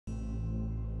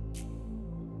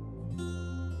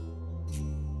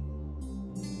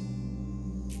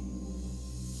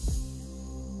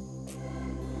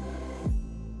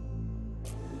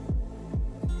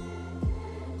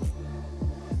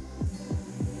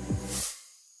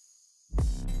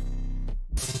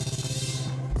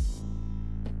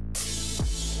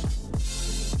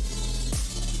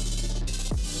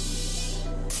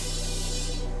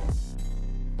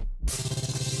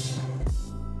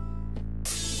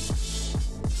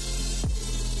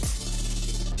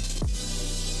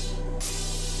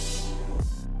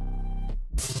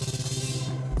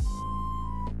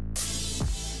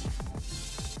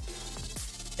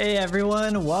Hey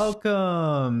everyone,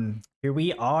 welcome! Here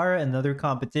we are, another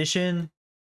competition,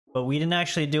 but we didn't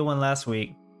actually do one last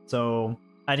week, so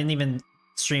I didn't even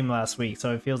stream last week,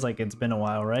 so it feels like it's been a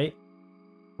while, right?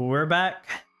 But we're back,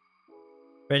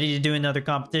 ready to do another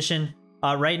competition.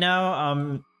 Right now,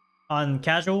 I'm on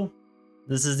casual.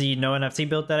 This is the no NFT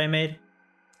build that I made.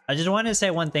 I just wanted to say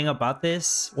one thing about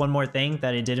this, one more thing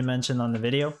that I didn't mention on the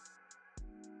video.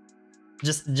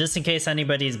 Just in case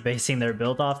anybody's basing their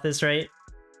build off this, right?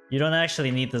 You don't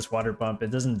actually need this water pump.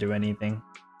 It doesn't do anything.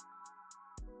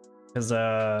 Because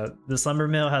the slumber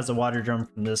mill has a water drum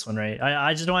from this one, right?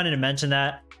 I just wanted to mention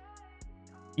that.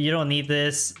 You don't need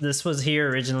this. This was here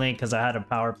originally because I had a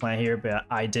power plant here, but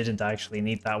I didn't actually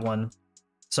need that one.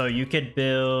 So you could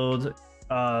build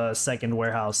a second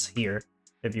warehouse here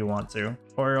if you want to.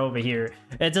 Or over here.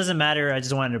 It doesn't matter. I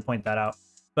just wanted to point that out.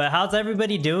 But how's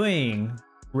everybody doing?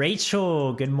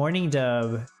 Rachel, good morning,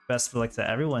 Dub. Best of luck to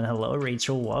everyone. Hello,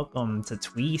 Rachel. Welcome to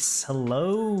Tweese.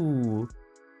 Hello.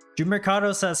 Drew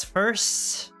Mercado says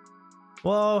first.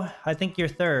 Well, I think you're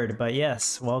third, but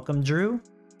yes. Welcome, Drew.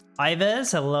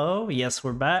 Ives, hello. Yes,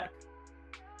 we're back.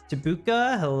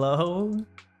 Tabuka, hello.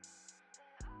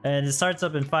 And it starts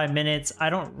up in 5 minutes. I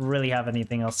don't really have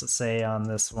anything else to say on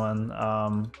this one.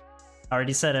 I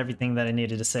already said everything that I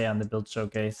needed to say on the build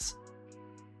showcase.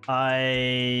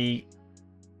 I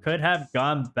could have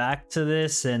gone back to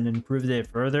this and improved it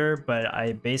further, but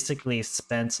I basically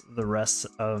spent the rest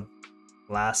of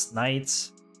last night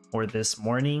or this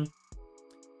morning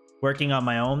working on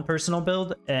my own personal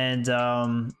build, and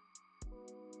I'm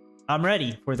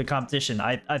ready for the competition.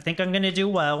 I think I'm gonna do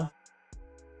well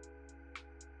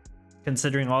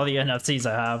considering all the NFTs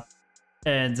I have,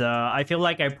 and I feel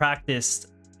like I practiced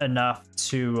enough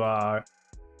to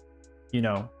you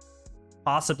know,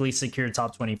 possibly secure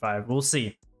top 25. We'll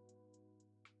see.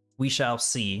 We shall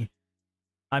see.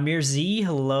 Amir Z,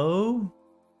 hello.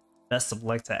 Best of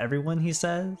luck to everyone, he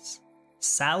says.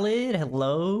 Salad,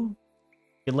 hello.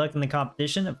 Good luck in the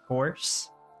competition, of course.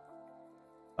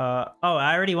 Oh,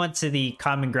 I already went to the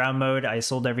common ground mode. I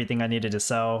sold everything I needed to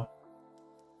sell.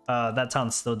 That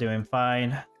town's still doing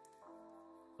fine.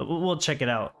 But we'll check it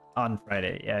out on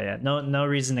Friday. Yeah. No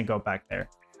reason to go back there.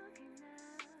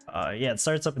 Yeah, it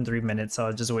starts up in 3 minutes, so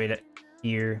I'll just wait it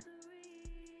here.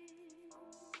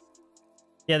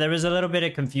 Yeah, there was a little bit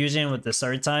of confusion with the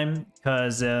start time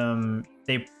because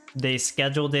they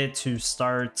scheduled it to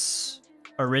start.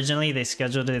 Originally, they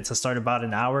scheduled it to start about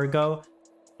an hour ago,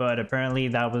 but apparently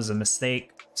that was a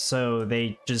mistake. So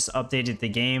they just updated the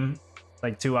game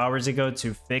like 2 hours ago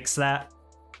to fix that.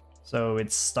 So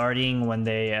it's starting when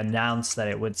they announced that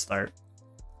it would start.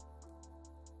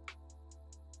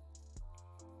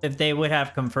 If they would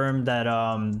have confirmed that,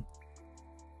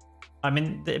 I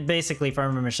mean, basically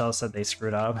Farmer Michelle said they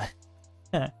screwed up.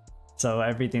 So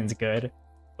everything's good.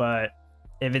 But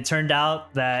if it turned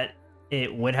out that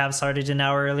it would have started an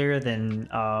hour earlier, then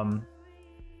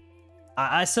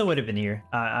I still would have been here.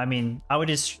 I mean, I would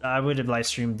have live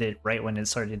streamed it right when it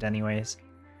started anyways.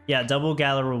 Yeah, double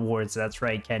Gala rewards. That's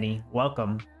right, Kenny.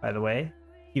 Welcome, by the way.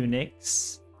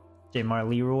 Unix. Jamar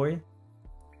Leroy.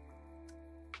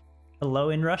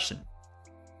 Hello in Russian.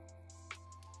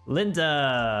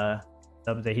 Linda.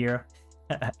 Dub the hero.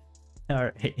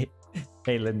 Alright.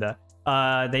 Hey, Linda.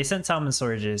 They sent salmon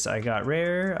storages. I got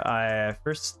rare. I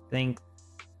first think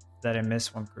that I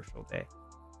missed one crucial day.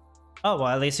 Oh, well,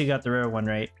 at least you got the rare one,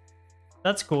 right?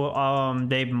 That's cool.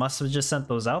 They must have just sent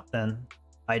those out then.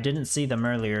 I didn't see them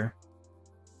earlier.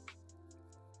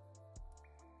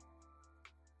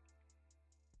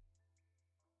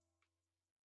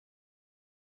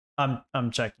 I'm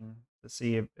checking to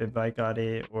see if I got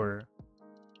it or...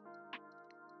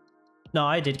 No,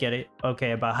 I did get it.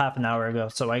 Okay, about half an hour ago.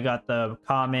 So I got the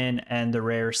common and the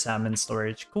rare salmon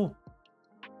storage. Cool.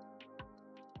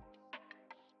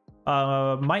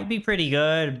 Might be pretty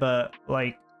good, but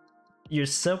like you're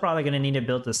still probably gonna need to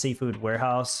build the seafood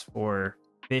warehouse for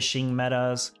fishing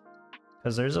metas,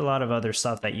 because there's a lot of other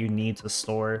stuff that you need to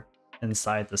store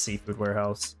inside the seafood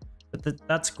warehouse. But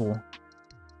that's cool.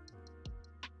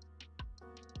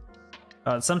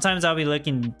 Sometimes I'll be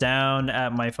looking down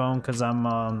at my phone because I'm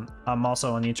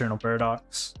also on Eternal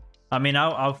Paradox. I mean,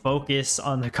 I'll focus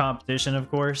on the competition, of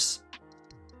course,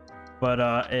 but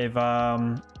if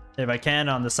I can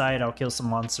on the side, I'll kill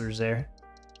some monsters there.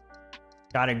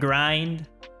 Gotta grind.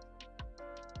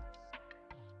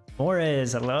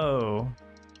 Morris, hello.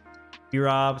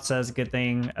 Rob says good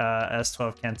thing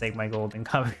S12 can't take my gold in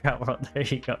Comic World. There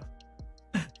you go.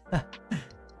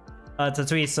 To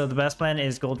tweet, so the best plan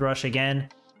is Gold Rush again.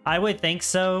 I would think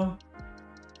so.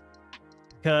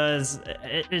 because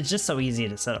it's just so easy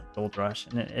to set up Gold Rush,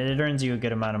 and it earns you a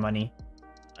good amount of money.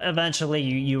 Eventually,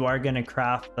 you are going to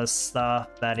craft the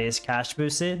stuff that is cash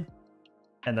boosted,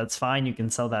 and that's fine. You can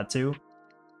sell that too.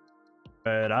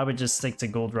 But I would just stick to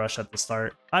Gold Rush at the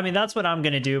start. I mean, that's what I'm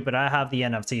going to do, but I have the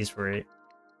NFTs for it.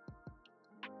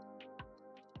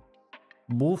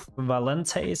 Wolf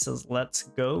Valente says, let's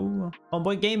go.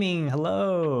 Homeboy Gaming,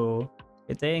 hello.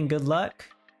 Good day and good luck.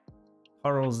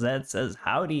 Carl Z says,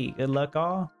 howdy, good luck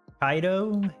all.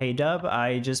 Kaido, hey Dub,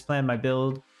 I just planned my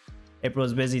build.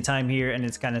 April's busy time here, and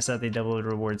it's kind of sad they doubled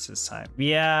rewards this time.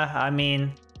 Yeah, I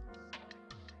mean,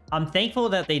 I'm thankful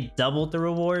that they doubled the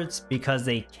rewards because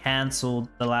they canceled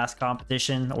the last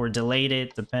competition or delayed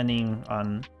it, depending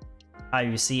on how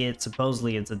you see it.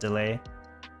 Supposedly, it's a delay.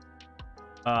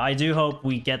 I do hope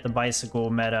we get the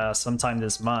bicycle meta sometime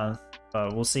this month,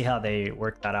 but we'll see how they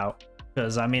work that out.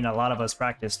 Because, I mean, a lot of us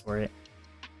practiced for it.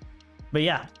 But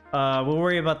yeah, we'll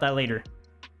worry about that later.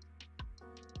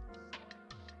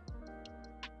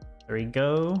 There we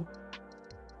go.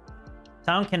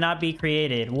 Town cannot be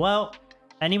created. Well,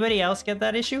 anybody else get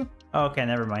that issue? Oh, okay,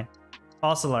 never mind.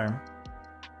 False alarm.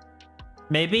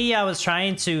 Maybe I was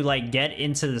trying to like get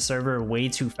into the server way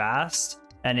too fast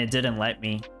and it didn't let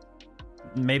me.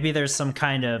 Maybe there's some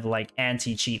kind of like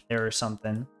anti-cheat there or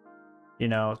something. You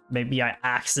know, maybe I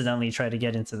accidentally tried to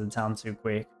get into the town too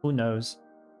quick. Who knows?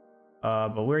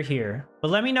 But we're here.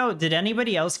 But let me know, did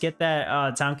anybody else get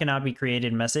that town cannot be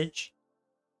created message?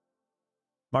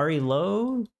 Mari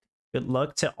Low, good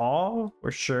luck to all,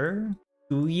 for sure.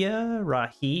 Uya,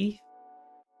 Rahi.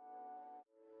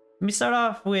 Let me start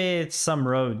off with some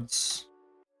roads.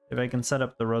 If I can set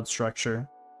up the road structure.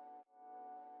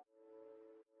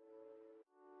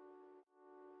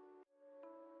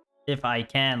 If I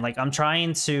can, like I'm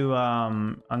trying to,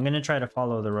 I'm gonna try to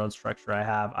follow the road structure I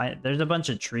have. There's a bunch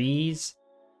of trees,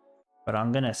 but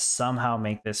I'm gonna somehow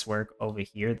make this work over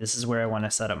here. This is where I want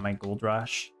to set up my gold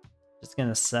rush. Just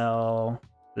gonna sell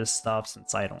this stuff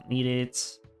since I don't need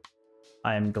it.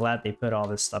 I am glad they put all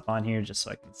this stuff on here just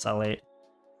so I can sell it.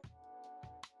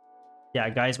 Yeah,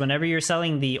 guys, whenever you're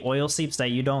selling the oil seeps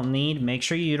that you don't need, make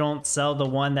sure you don't sell the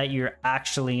one that you're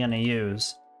actually gonna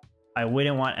use. I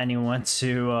wouldn't want anyone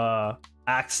to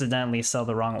accidentally sell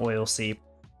the wrong oil seep.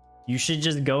 You should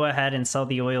just go ahead and sell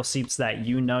the oil seeps that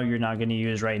you know you're not gonna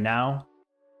use right now,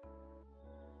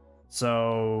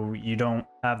 so you don't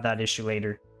have that issue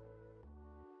later.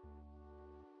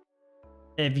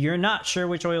 If you're not sure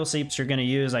which oil seeps you're going to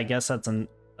use, I guess that's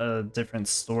a different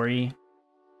story,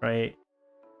 right?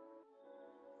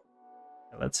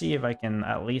 Let's see if I can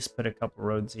at least put a couple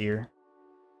roads here.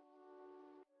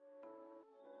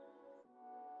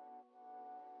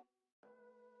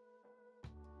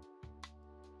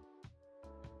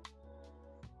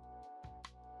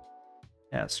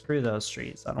 Yeah, screw those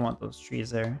trees. I don't want those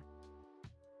trees there.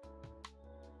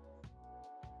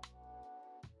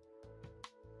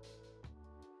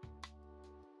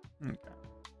 Okay.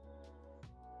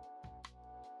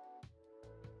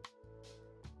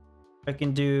 I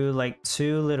can do like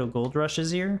 2 little gold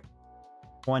rushes here.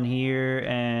 One here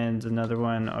and another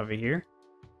one over here.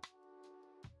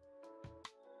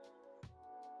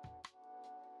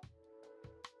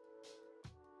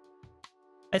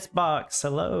 Icebox,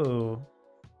 hello.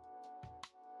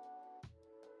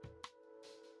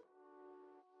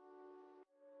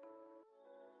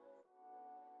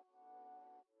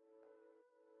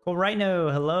 Cool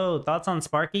Rhino, hello. Thoughts on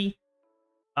Sparky?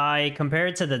 I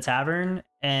compared to the tavern,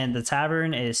 and the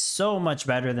tavern is so much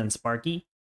better than Sparky.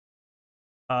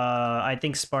 I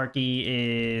think Sparky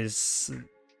is...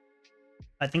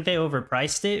 I think they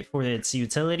overpriced it for its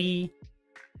utility,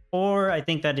 or I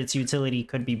think that its utility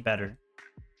could be better.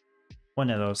 One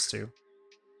of those two.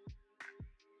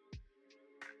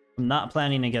 I'm not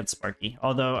planning to get Sparky,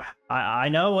 although I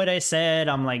know what I said.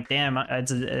 I'm like, damn,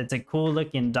 it's a cool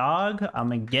looking dog. I'm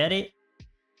gonna get it.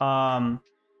 For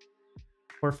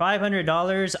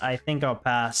 $500, I think I'll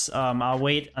pass. I'll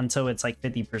wait until it's like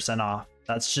 50% off.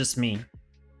 That's just me.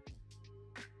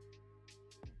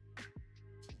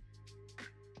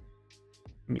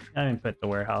 I didn't put the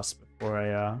warehouse before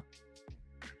I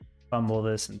fumble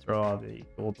this and throw all the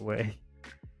gold away.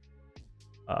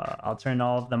 I'll turn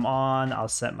all of them on. I'll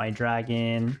set my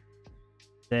dragon.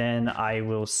 Then I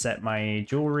will set my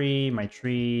jewelry, my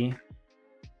tree.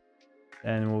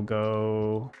 Then we'll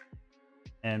go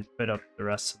and put up the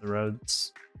rest of the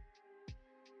roads.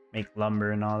 Make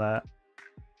lumber and all that.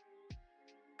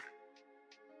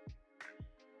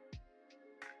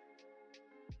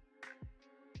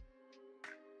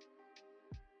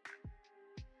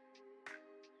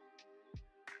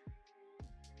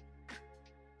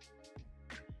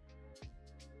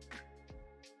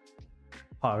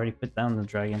 Oh, I already put down the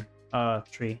dragon.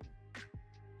 Tree.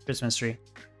 Christmas tree.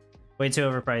 Way too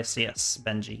overpriced. Yes,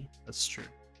 Benji. That's true.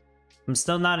 I'm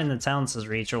still not in the town, says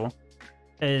Rachel.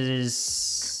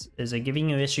 Is it giving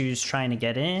you issues trying to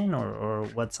get in, or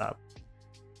what's up?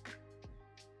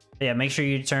 Yeah, make sure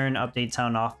you turn update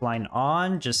town offline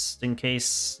on, just in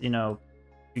case, you know,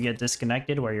 you get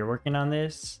disconnected while you're working on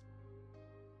this.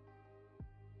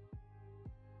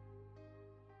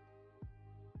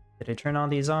 Did I turn all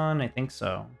these on? I think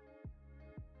so.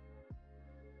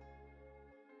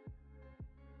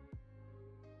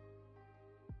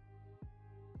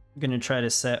 I'm gonna try to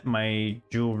set my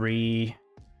jewelry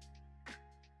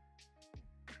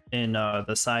in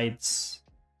the sides,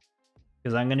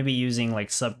 because I'm gonna be using like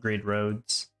subgrade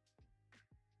roads,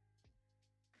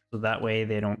 so that way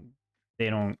they don't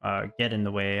get in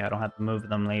the way. I don't have to move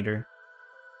them later.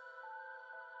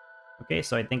 Okay,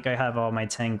 so I think I have all my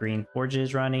 10 green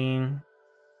forges running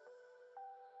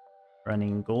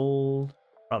gold.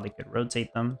 Probably could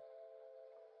rotate them.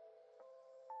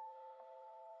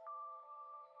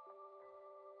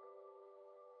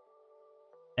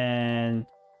 And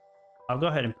I'll go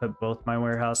ahead and put both my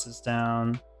warehouses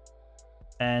down.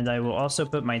 And I will also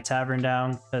put my tavern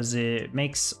down because it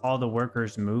makes all the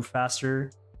workers move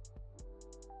faster.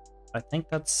 I think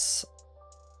that's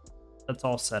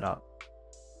all set up.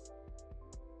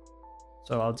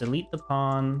 So I'll delete the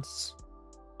pawns.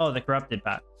 Oh, the corrupted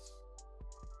packs.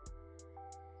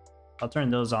 I'll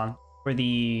turn those on for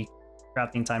the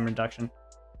crafting time reduction.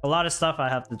 A lot of stuff I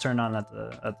have to turn on at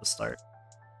the start.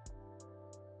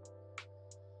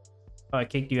 Oh, I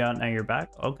kicked you out, now you're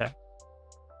back? Okay.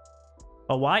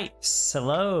 Oh, Wipes,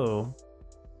 hello.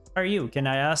 How are you? Can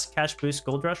I ask cash boost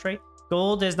gold rush rate?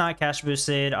 Gold is not cash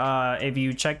boosted. If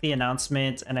you check the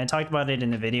announcement, and I talked about it in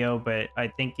the video, but I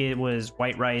think it was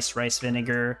white rice, rice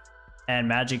vinegar, and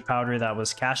magic powder that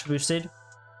was cash boosted,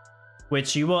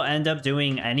 which you will end up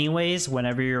doing anyways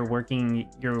whenever you're working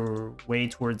your way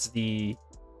towards the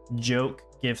joke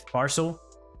gift parcel.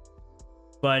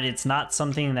 But it's not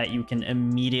something that you can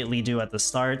immediately do at the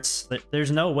start.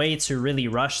 There's no way to really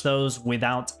rush those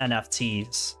without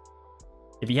NFTs.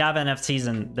 If you have NFTs,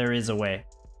 then there is a way.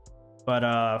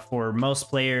 But for most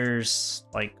players,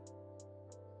 like,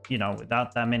 you know,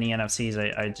 without that many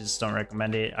NFTs, I just don't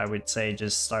recommend it. I would say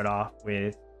just start off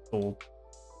with gold.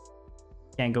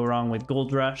 Can't go wrong with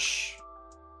Gold Rush.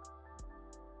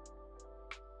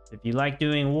 If you like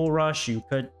doing Wool Rush, you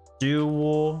could do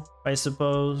Wool, I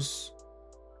suppose.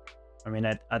 I mean,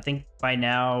 I think by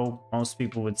now, most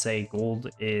people would say gold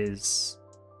is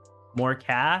more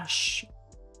cash.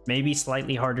 Maybe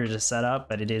slightly harder to set up,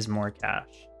 but it is more cash.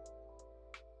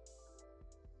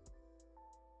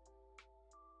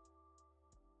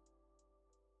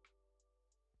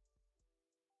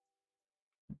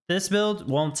 This build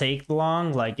won't take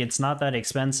long. Like, it's not that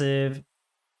expensive.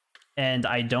 And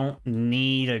I don't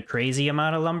need a crazy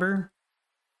amount of lumber.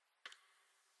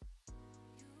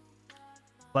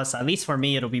 Plus, at least for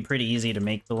me, it'll be pretty easy to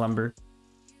make the lumber.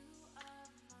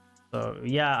 So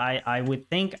yeah, I would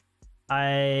think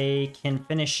I can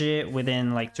finish it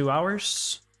within like 2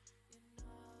 hours.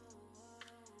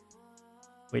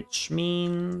 Which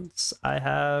means I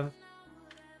have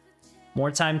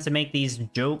more time to make these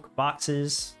joke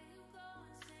boxes.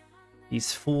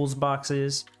 These fools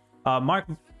boxes. Mark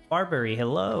Barberry,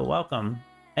 hello, welcome.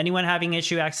 Anyone having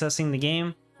issue accessing the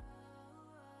game?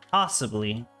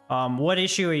 Possibly. What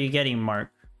issue are you getting,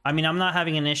 Mark? I mean, I'm not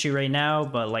having an issue right now,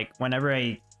 but like whenever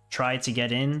I tried to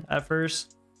get in at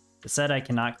first, it said I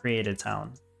cannot create a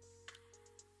town.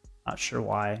 Not sure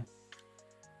why.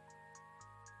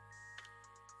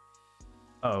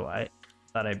 Oh, I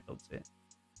thought I built it.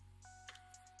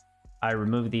 I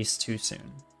removed these too soon.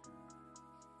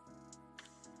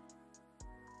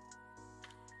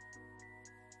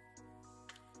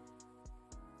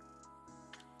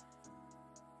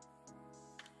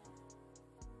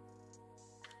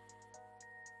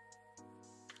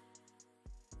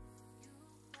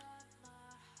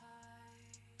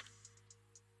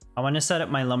 I want to set up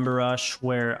my lumber rush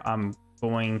where I'm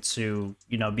going to,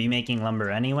 you know, be making lumber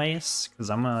anyways,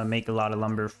 because I'm gonna make a lot of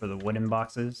lumber for the wooden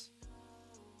boxes.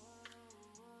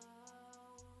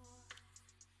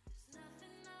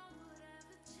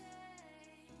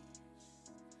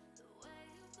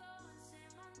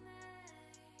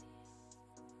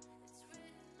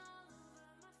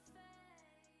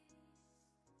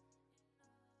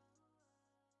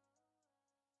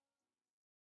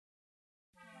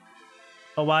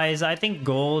 Otherwise, I think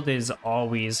gold is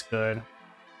always good.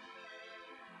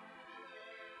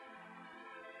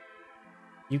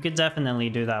 You could definitely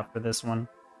do that for this one.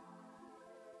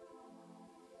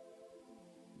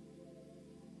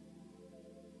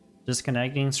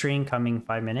 Disconnecting stream coming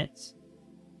 5 minutes.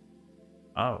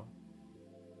 Oh.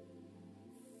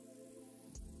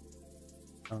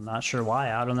 I'm not sure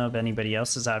why. I don't know if anybody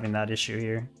else is having that issue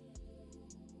here.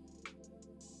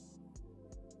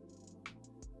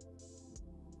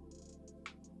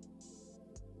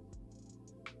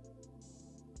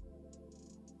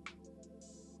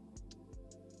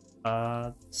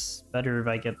 It's better if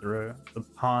I get the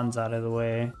pawns out of the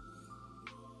way.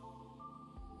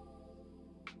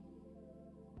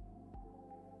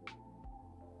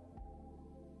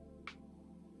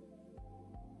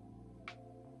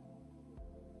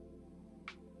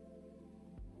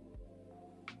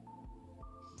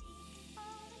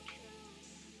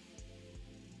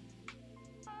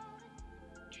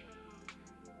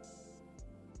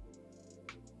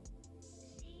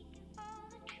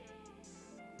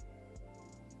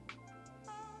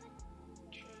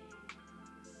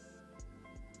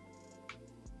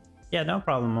 Yeah, no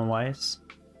problem, Wise.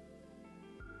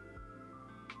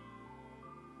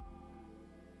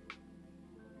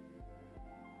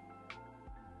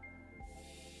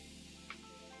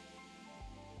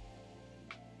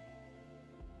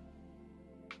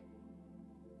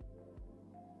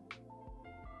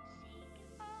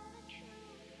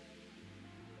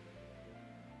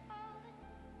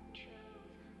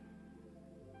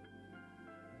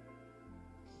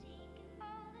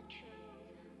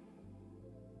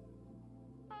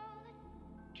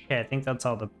 Okay, I think that's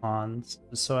all the pawns,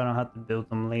 just so I don't have to build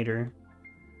them later.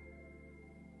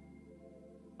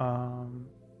 Oh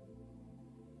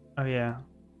yeah.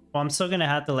 Well, I'm still gonna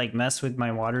have to like mess with my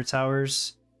water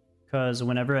towers, because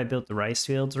whenever I built the rice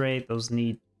fields, right, those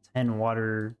need 10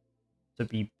 water to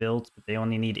be built, but they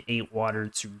only need 8 water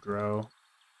to grow.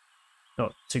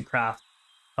 So to craft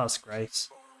husk rice.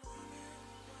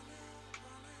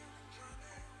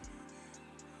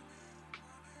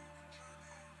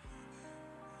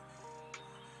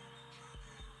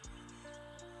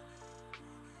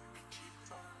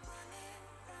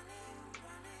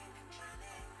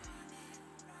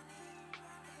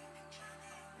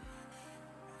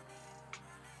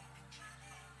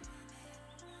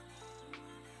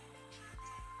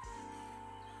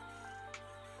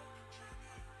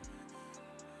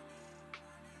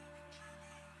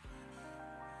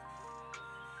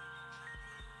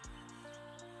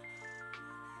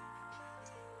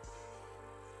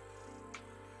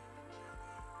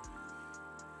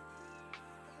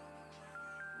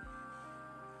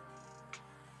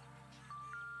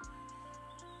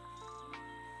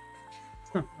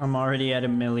 I'm already at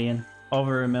 1 million.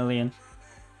 Over 1 million.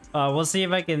 We'll see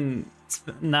if I can...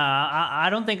 Nah, I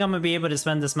don't think I'm gonna be able to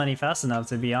spend this money fast enough,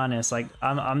 to be honest. Like,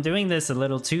 I'm doing this a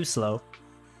little too slow.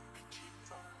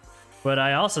 But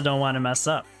I also don't want to mess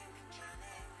up.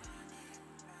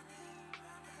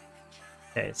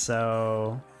 Okay,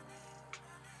 so...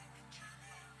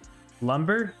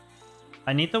 Lumber?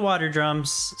 I need the water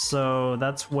drums, so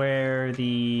that's where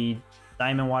the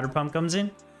diamond water pump comes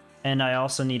in. And I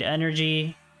also need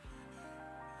energy,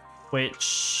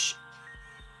 which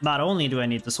not only do I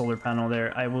need the solar panel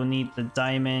there, I will need the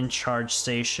diamond charge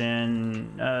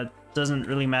station. Doesn't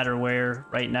really matter where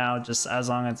right now, just as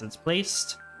long as it's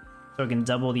placed. So it can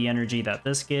double the energy that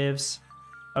this gives.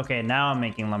 Okay, now I'm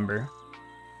making lumber.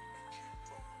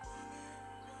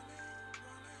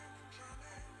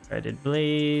 Threaded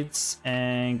blades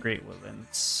and great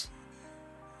woodlands.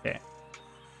 Okay.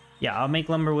 Yeah, I'll make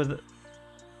lumber with...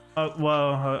 Oh,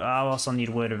 well, I'll also need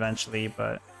wood eventually,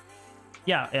 but...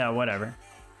 Yeah, whatever.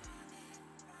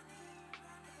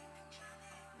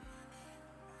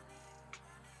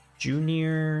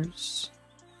 Juniors...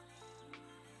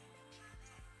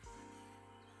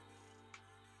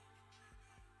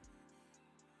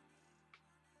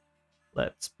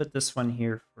 Let's put this one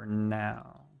here for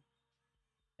now.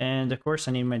 And of course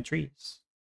I need my trees.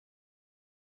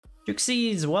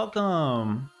 Juxies,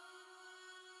 welcome!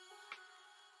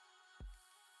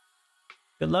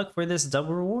 Good luck for this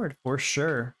double reward, for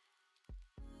sure.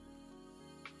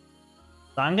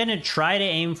 So I'm gonna try to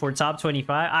aim for top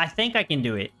 25. I think I can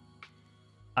do it.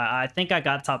 I think I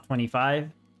got top 25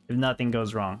 if nothing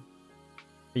goes wrong.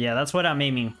 But yeah, that's what I'm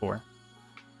aiming for.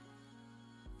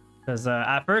 Because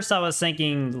at first I was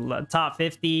thinking top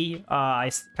 50.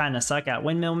 I kind of suck at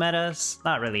windmill metas.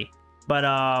 Not really. But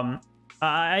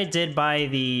I did buy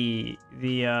the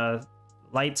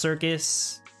light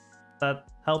circus. That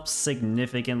helps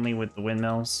significantly with the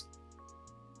windmills.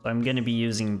 So I'm going to be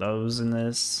using those in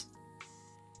this.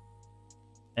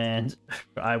 And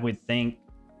I would think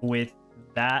with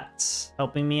that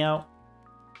helping me out,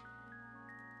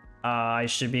 I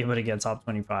should be able to get top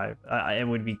 25. It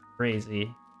would be crazy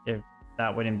if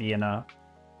that wouldn't be enough.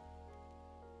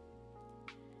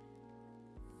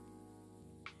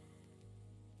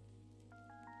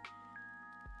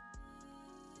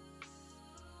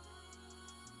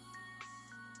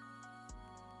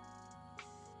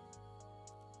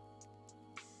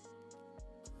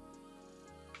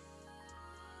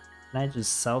 Can I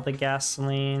just sell the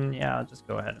gasoline? Yeah, I'll just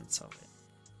go ahead and sell it.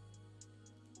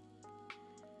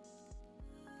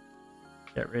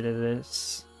 Get rid of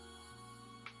this.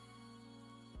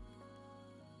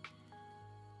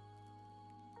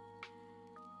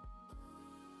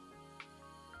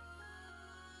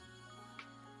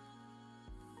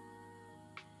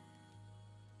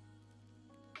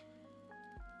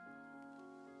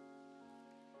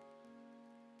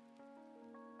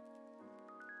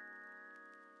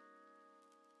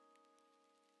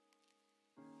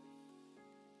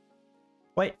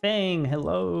 White Fang,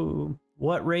 hello.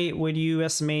 What rate would you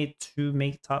estimate to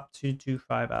make top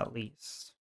 225 at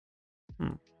least?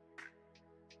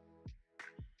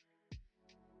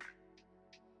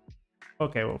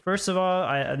 Okay, well, first of all,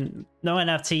 no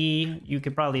NFT. You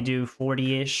could probably do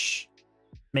 40-ish,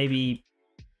 maybe.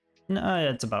 No,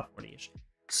 it's about 40-ish.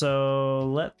 So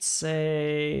let's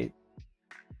say,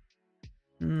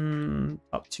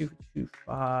 up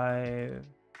 225.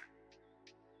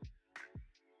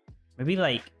 Maybe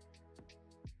like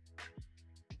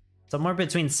somewhere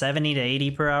between 70 to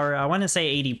 80 per hour. I want to say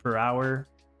 80 per hour.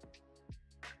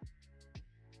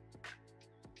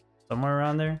 Somewhere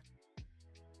around there.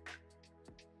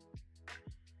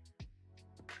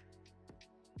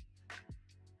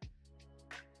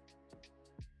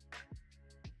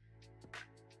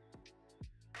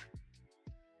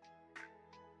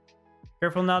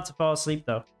 Careful not to fall asleep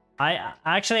though. I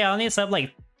only slept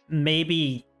like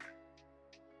maybe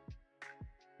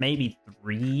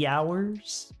 3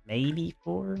 hours, maybe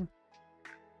 4.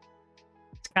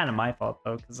 It's kind of my fault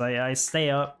though, because I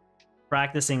stay up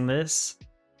practicing this,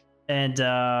 and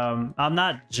I'm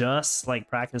not just like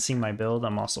practicing my build,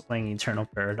 I'm also playing Eternal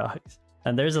Paradox,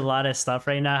 and there's a lot of stuff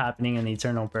right now happening in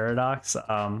Eternal Paradox.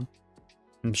 I'm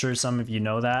sure some of you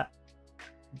know that,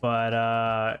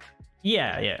 but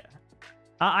yeah,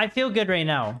 I feel good right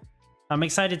now. I'm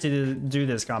excited to do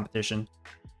this competition.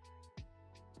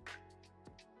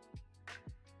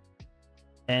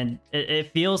 And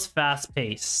it feels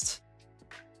fast-paced.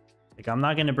 Like, I'm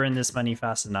not going to burn this money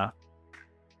fast enough.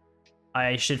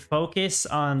 I should focus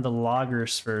on the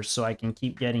loggers first so I can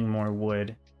keep getting more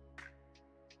wood.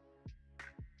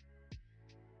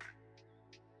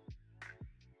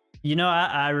 You know,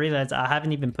 I realized I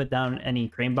haven't even put down any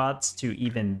crane bots to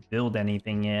even build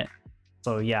anything yet.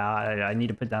 So yeah, I need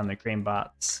to put down the crane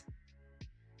bots.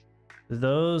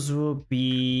 Those will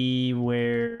be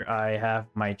where I have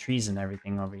my trees and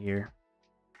everything over here.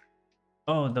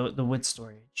 Oh, the wood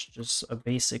storage. Just a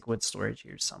basic wood storage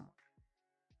here somewhere.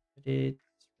 Put it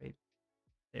right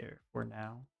there for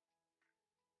now.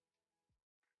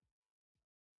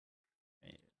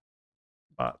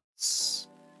 Bots.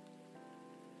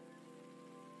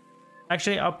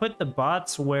 Actually, I'll put the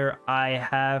bots where I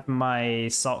have my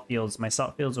salt fields. My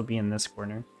salt fields will be in this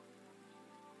corner.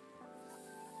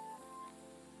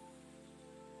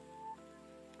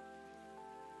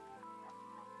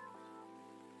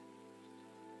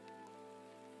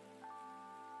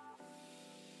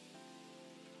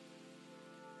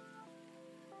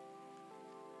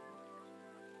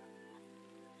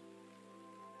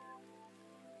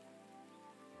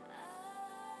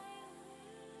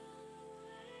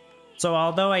 So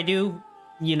although I do,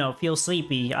 you know, feel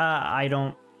sleepy,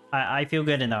 I feel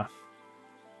good enough.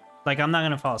 Like, I'm not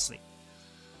gonna fall asleep.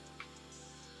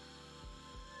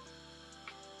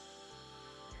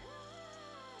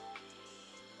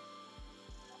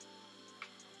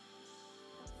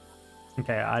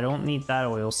 Okay, I don't need that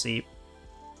oil seep.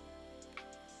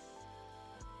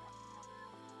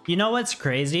 You know what's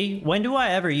crazy? When do I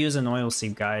ever use an oil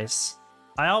seep, guys?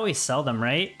 I always sell them,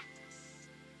 right?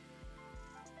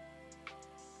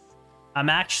 I'm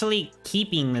actually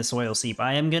keeping this oil seep.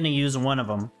 I am going to use one of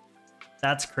them.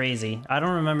 That's crazy. I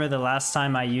don't remember the last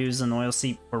time I used an oil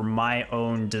seep for my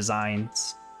own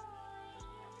designs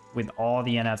with all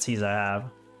the NFTs I have.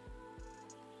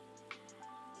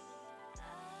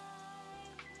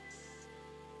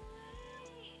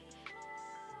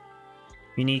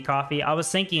 You need coffee? I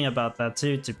was thinking about that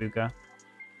too, Tabuka.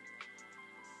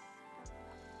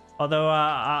 Although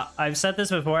I've said this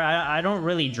before, I don't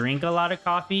really drink a lot of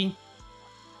coffee.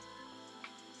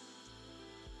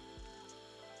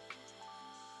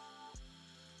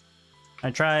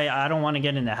 I don't want to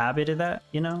get in the habit of that,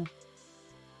 you know?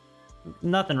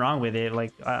 Nothing wrong with it,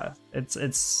 like,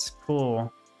 it's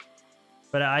cool.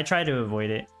 But I try to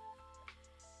avoid it.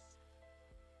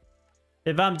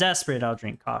 If I'm desperate, I'll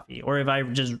drink coffee. Or if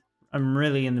I'm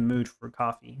really in the mood for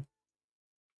coffee.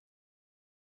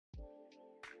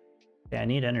 Yeah, I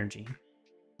need energy.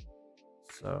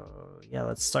 So, yeah,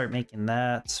 let's start making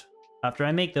that. After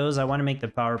I make those, I want to make the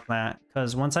power plant,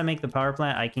 because once I make the power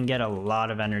plant, I can get a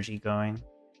lot of energy going.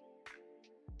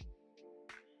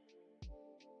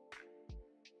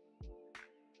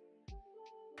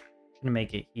 I'm gonna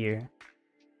make it here,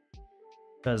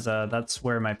 because that's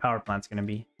where my power plant's gonna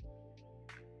be.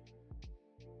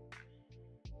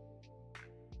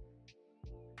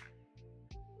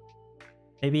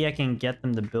 Maybe I can get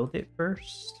them to build it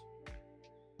first,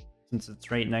 since it's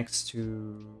right next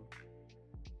to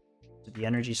the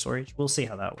energy storage. We'll see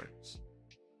how that works.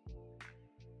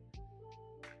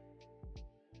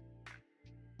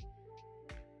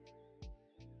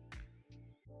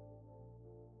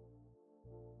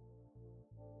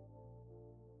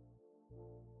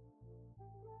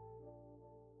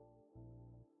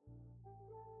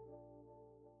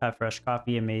 Have fresh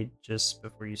coffee I made just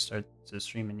before you start to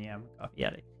stream, and yeah, I'm a coffee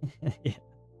addict. Yeah.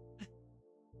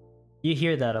 You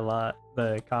hear that a lot,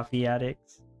 the coffee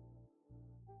addicts.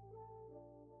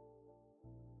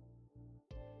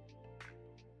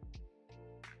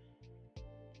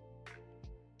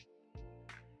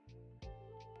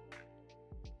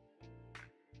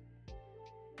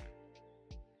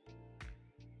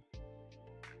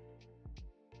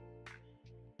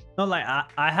 No, like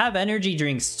I have energy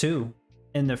drinks too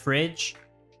in the fridge,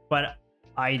 but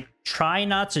I try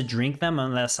not to drink them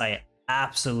unless I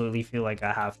absolutely feel like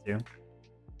I have to.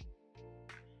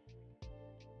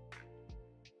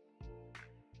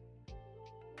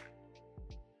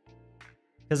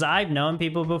 Because I've known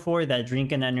people before that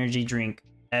drink an energy drink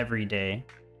every day.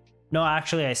 No,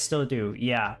 actually, I still do.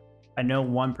 Yeah, I know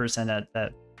one person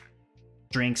that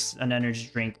drinks an energy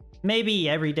drink maybe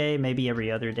every day, maybe every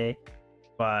other day.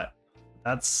 But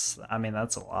that's, I mean,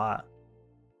 that's a lot.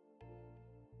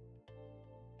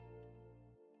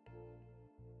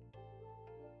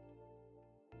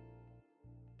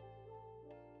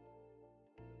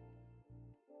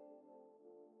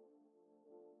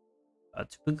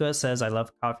 Tupuka says, I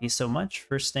love coffee so much.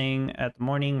 First thing at the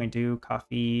morning, I do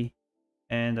coffee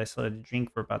and I still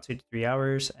drink for about 2 to 3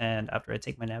 hours. And after I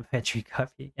take my nap, I drink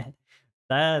coffee again.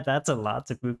 That's a lot,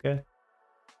 Tupuka.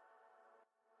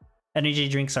 Energy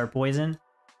drinks are poison?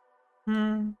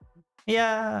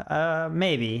 Yeah,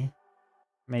 maybe.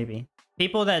 Maybe.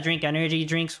 People that drink energy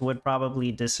drinks would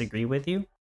probably disagree with you.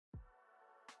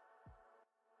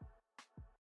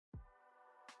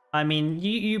 I mean,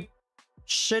 you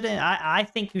shouldn't, I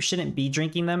think you shouldn't be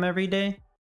drinking them every day.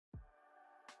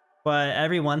 But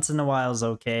every once in a while is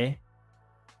okay.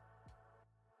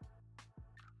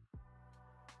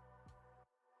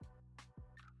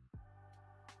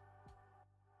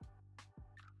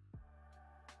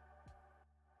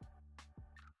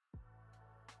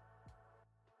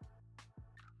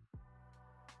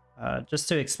 Just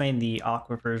to explain the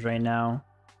aquifers right now.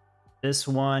 This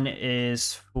one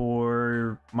is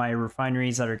for my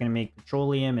refineries that are going to make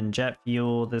petroleum and jet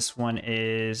fuel. This one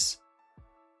is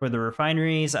for the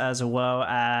refineries as well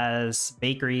as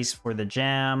bakeries for the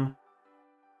jam.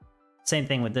 Same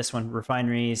thing with this one,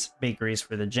 refineries, bakeries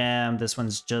for the jam. This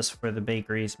one's just for the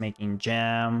bakeries making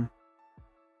jam.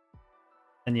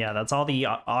 And yeah, that's all the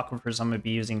aquifers I'm going to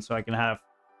be using, so I can have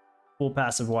full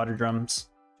passive water drums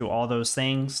to all those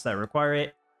things that require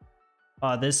it.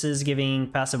 This is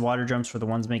giving passive water drums for the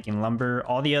ones making lumber.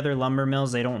 All the other lumber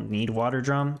mills, they don't need water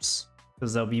drums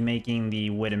because they'll be making the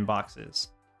wooden boxes.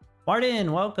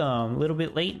 Martin, welcome. A little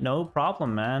bit late, no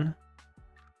problem, man.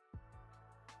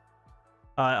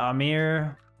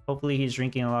 Amir, hopefully he's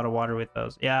drinking a lot of water with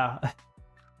those. Yeah,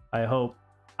 I hope.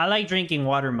 I like drinking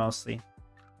water mostly.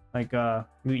 Like, yeah,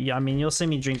 I mean, you'll see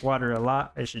me drink water a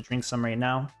lot. I should drink some right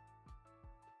now.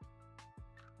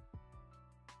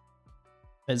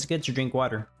 It's good to drink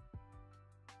water.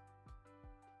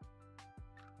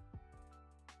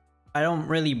 I don't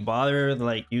really bother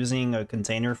like using a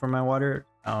container for my water.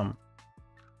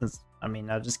 Since, I mean,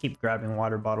 I'll just keep grabbing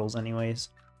water bottles anyways.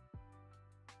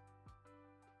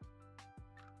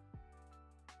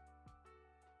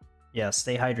 Yeah,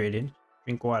 stay hydrated.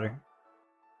 Drink water.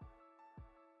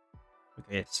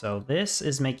 Okay, so this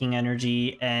is making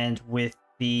energy, and with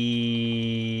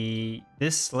this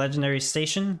legendary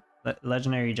station,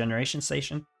 legendary generation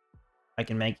station, I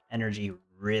can make energy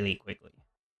really quickly.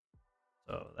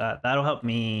 So that'll help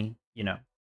me, you know,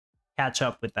 catch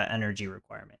up with that energy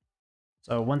requirement.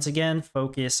 So once again,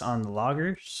 focus on the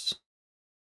loggers.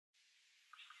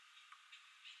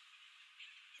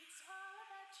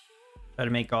 Try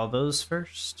to make all those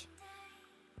first.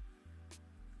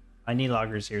 I need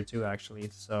loggers here too,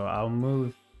 actually, so I'll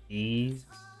move these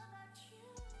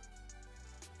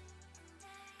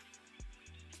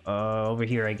over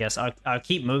here, I guess. I'll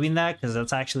keep moving that because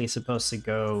that's actually supposed to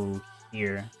go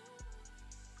here.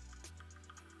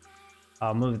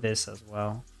 I'll move this as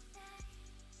well.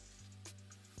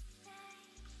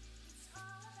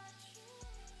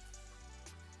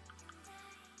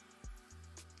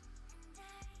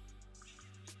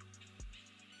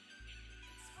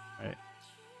 Right.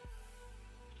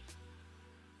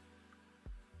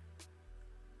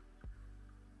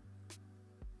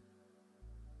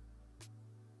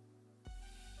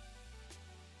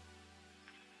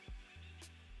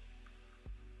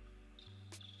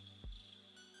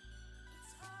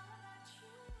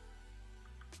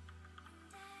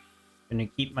 Gonna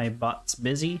keep my bots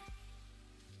busy.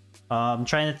 I'm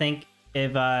trying to think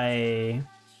if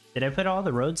did I put all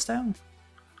the roads down?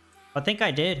 I think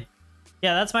I did.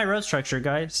 Yeah, that's my road structure,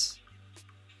 guys.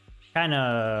 Kind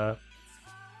of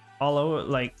all over.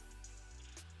 Like,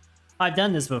 I've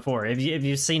done this before. If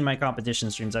you've seen my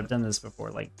competition streams, I've done this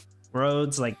before. Like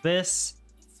roads like this,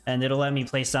 and it'll let me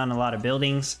place down a lot of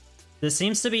buildings. This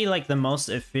seems to be like the most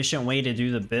efficient way to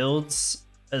do the builds,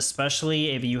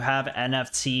 especially if you have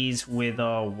NFTs with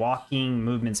walking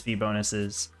movement speed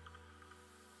bonuses.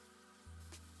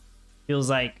 Feels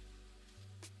like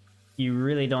you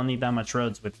really don't need that much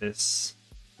roads with this.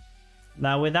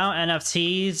 Now, without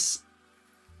NFTs,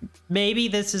 maybe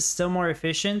this is still more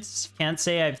efficient. Can't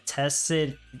say I've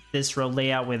tested this road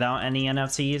layout without any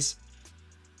NFTs.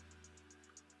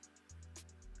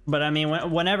 But I mean,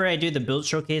 whenever I do the build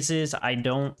showcases, I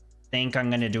don't think I'm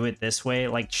going to do it this way.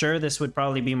 Like, sure, this would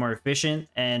probably be more efficient.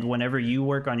 And whenever you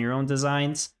work on your own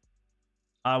designs,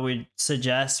 I would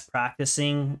suggest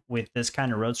practicing with this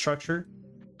kind of road structure.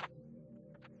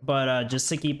 But just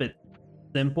to keep it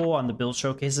simple on the build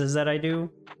showcases that I do,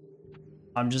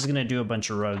 I'm just going to do a bunch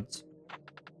of roads.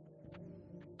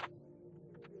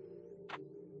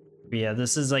 But yeah,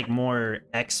 this is like more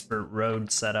expert road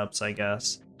setups, I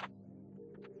guess.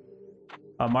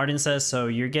 Martin says, so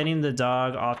you're getting the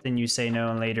dog. Often you say no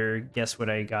and later, guess what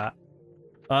I got?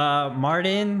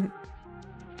 Martin.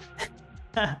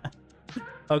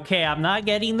 Okay, I'm not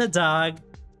getting the dog,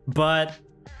 but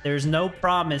there's no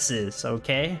promises,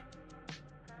 okay?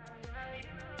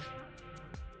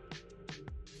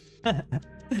 This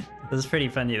is pretty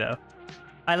funny though.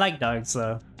 I like dogs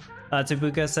though.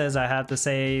 Tabuka says, I have to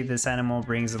say this animal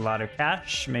brings a lot of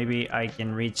cash. Maybe I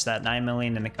can reach that 9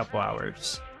 million in a couple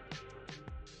hours.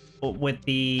 With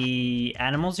the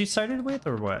animals you started with,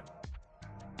 or what?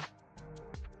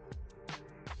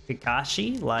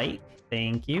 Kakashi, like,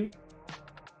 thank you.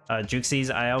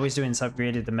 Juxies, I always do in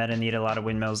upgraded. The meta need a lot of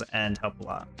windmills and help a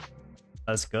lot.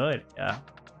 That's good, yeah.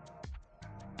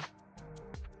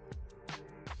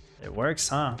 It works,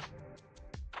 huh?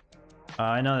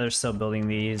 I know they're still building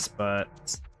these, but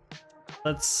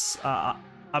let's. I'll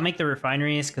make the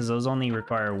refineries because those only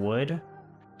require wood.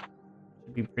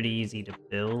 Should be pretty easy to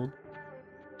build.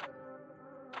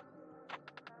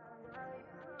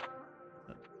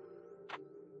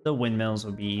 The windmills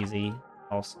would be easy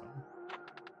also.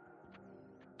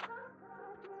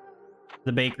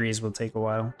 The bakeries will take a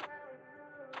while.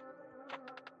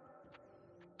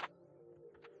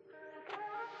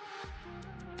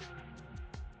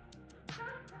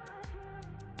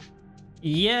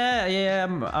 Yeah,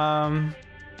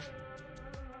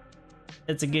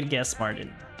 it's a good guess,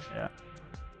 Martin. Yeah.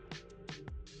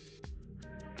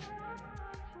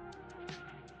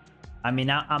 I mean,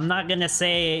 I'm not gonna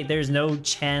say there's no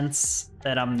chance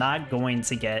that I'm not going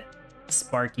to get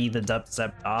Sparky the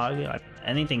dubstep dog.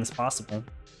 Anything's possible.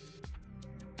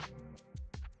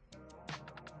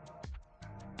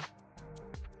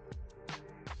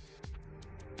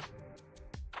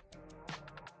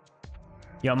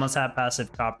 You almost have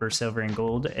passive copper, silver, and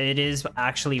gold. It is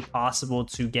actually possible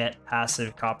to get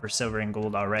passive copper, silver, and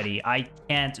gold already. I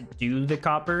can't do the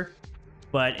copper,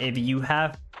 but if you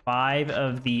have 5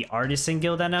 of the Artisan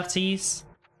Guild NFTs,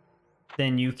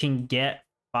 then you can get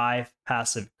 5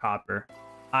 passive copper.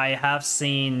 I have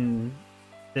seen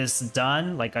this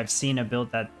done. Like, I've seen a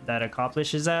build that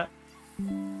accomplishes that.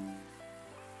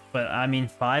 But I mean,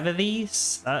 5 of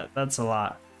these, that's a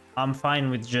lot. I'm fine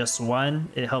with just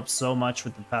 1. It helps so much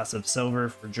with the passive silver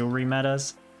for jewelry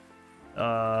metas.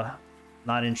 Not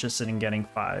interested in getting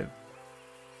 5.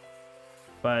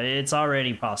 But it's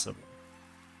already possible.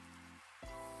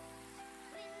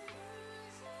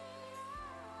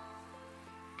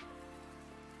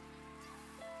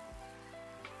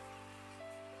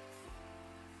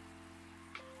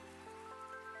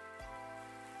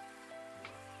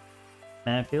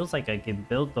 Man, it feels like I could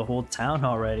build the whole town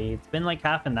already. It's been like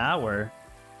half an hour.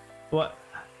 What?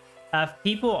 Have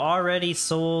people already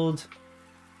sold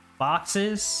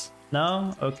boxes?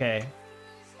 No? Okay.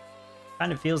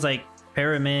 Kind of feels like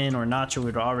Paramin or Nacho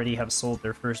would already have sold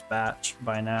their first batch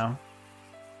by now.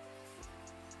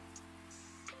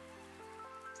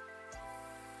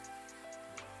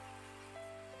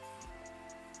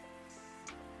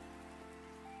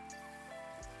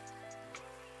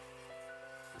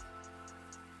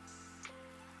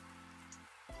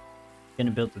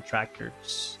 gonna build the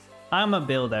tractors. I'm gonna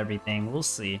build everything. We'll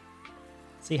see.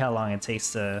 See how long it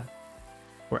takes for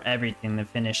everything to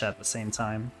finish at the same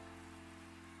time.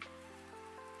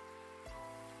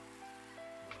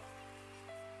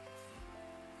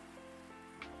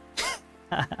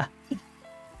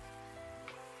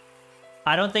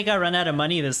 I don't think I run out of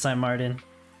money this time, Martin.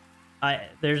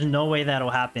 There's no way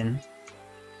that'll happen.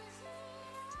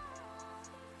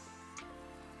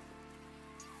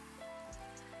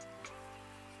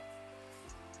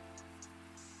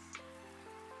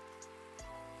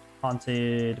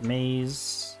 Haunted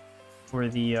maze for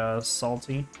the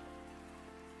salty.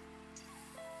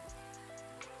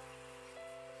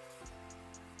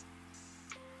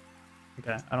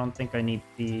 Okay, I don't think I need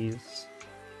these.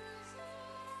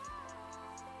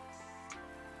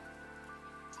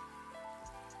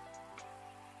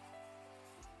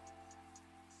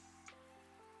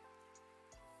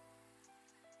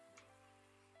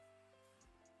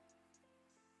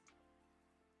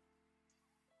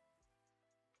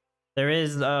 There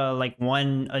is like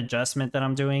one adjustment that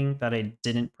I'm doing that I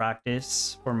didn't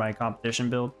practice for my competition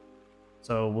build.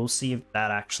 So we'll see if that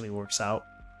actually works out.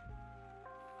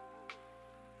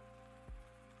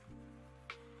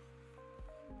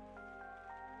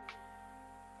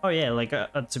 Oh yeah, like a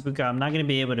Tsubuka, I'm not gonna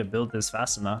be able to build this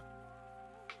fast enough.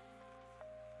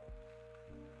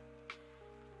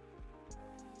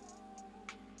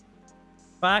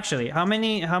 Well, actually, how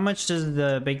much does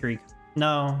the bakery?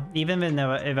 No, even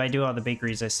if I do all the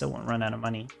bakeries, I still won't run out of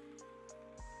money.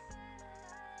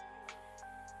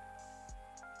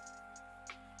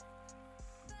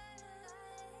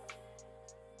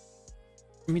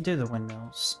 Let me do the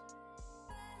windmills.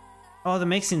 Oh, the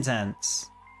mixing tents.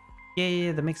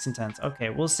 Yeah, the mixing tents. Okay,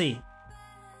 we'll see.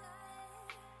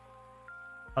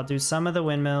 I'll do some of the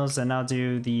windmills and I'll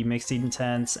do the mixing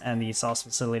tents and the sauce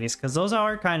facilities because those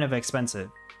are kind of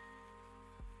expensive.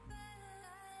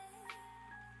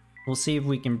 We'll see if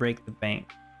we can break the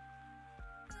bank.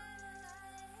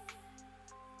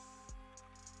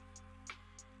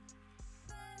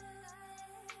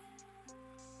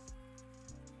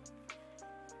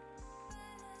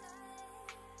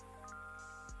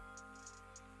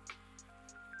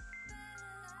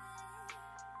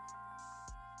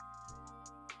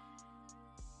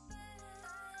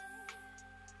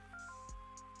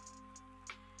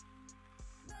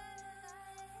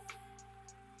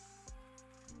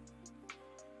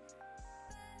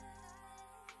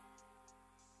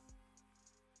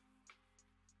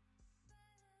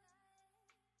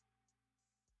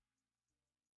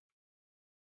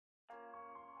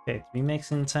 Okay, 3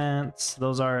 mixing tents.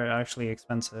 Those are actually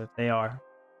expensive. They are.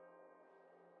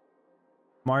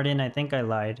 Martin, I think I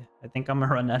lied. I think I'm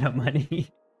gonna run out of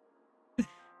money.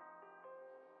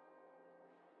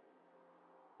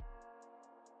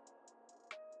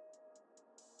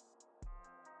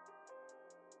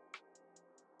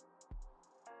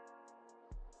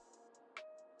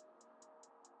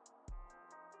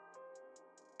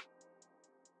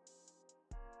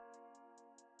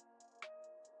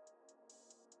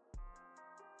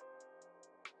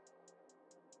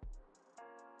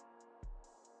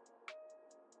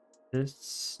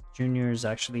 This junior is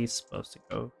actually supposed to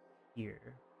go here.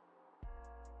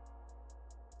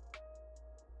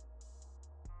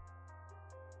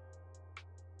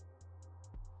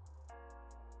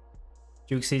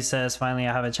 Jukesy says, finally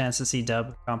I have a chance to see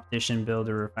Dub competition build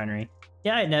a refinery.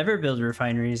 Yeah, I never build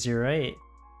refineries, you're right.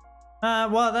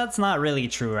 Well, that's not really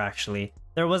true, actually.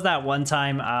 There was that one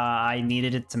time I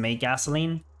needed it to make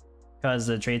gasoline because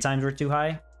the trade times were too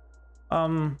high.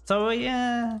 So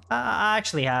yeah, I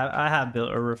actually have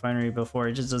built a refinery before.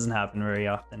 It just doesn't happen very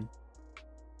often.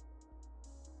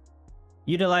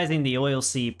 Utilizing the oil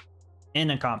seep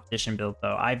in a competition build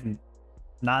though, I've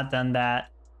not done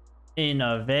that in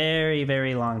a very,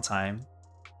 very long time.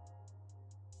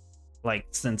 Like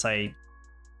since I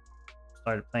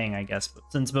started playing, I guess. But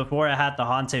since before I had the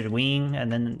haunted wing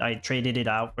and then I traded it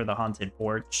out for the haunted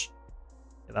porch.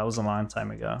 Yeah, that was a long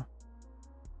time ago.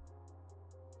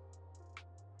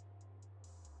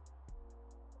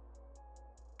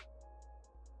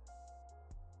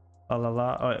 La la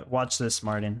la. Oh, watch this,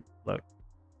 Martin. Look.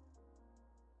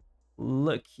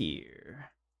 Look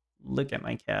here. Look at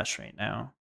my cash right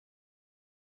now.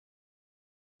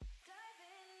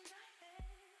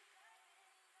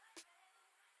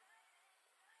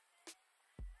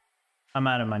 I'm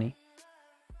out of money.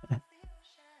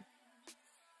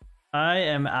 I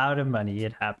am out of money.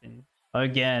 It happened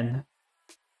again.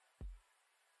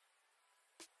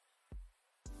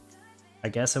 I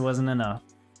guess it wasn't enough.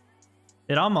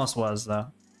 It almost was though.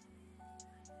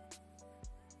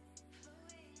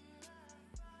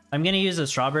 I'm gonna use the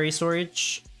strawberry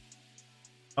storage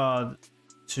to,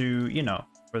 you know,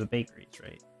 for the bakeries,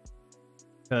 right?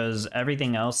 Because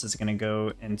everything else is gonna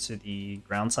go into the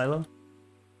ground silo.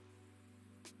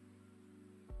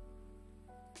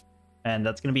 And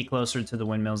that's gonna be closer to the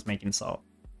windmills making salt.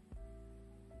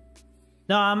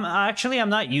 No, I'm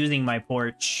not using my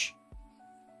porch.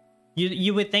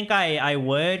 You would think I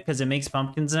would, because it makes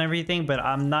pumpkins and everything, but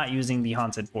I'm not using the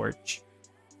haunted porch.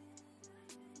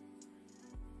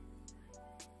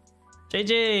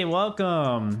 JJ,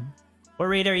 welcome. What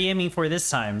rate are you aiming for this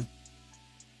time?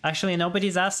 Actually,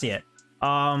 nobody's asked yet.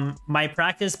 My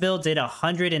practice build did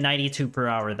 192 per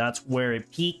hour. That's where it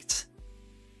peaked.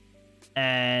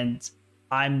 And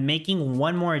I'm making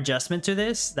one more adjustment to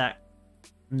this that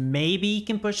maybe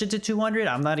can push it to 200.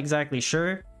 I'm not exactly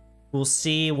sure. We'll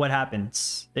see what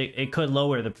happens. It could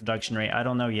lower the production rate. I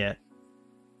don't know yet.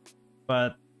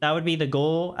 But that would be the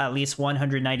goal, at least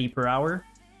 190 per hour.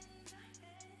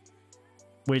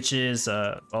 Which is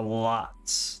a lot.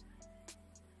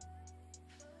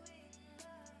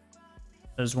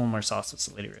 There's one more sauce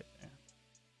facility right there.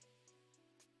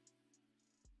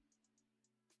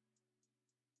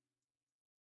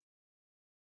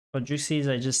 Well, Juicy's,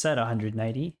 I just said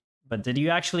 190. But did you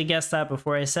actually guess that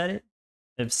before I said it?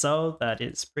 If so, that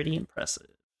is pretty impressive.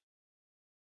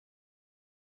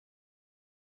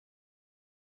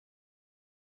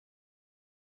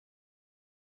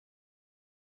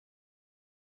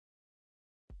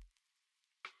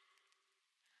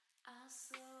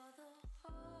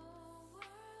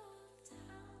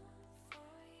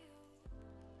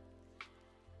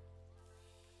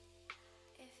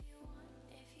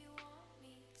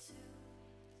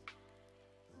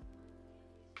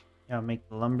 Yeah, I'll make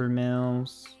the lumber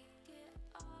mills.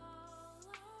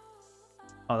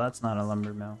 Oh, that's not a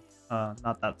lumber mill.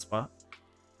 Not that spot.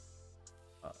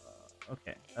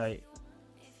 Okay,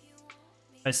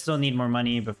 I still need more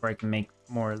money before I can make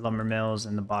more lumber mills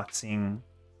and the boxing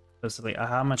facility.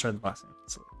 How much are the boxing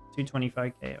facility?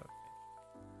 225k. Okay.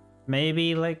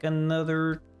 Maybe like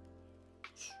another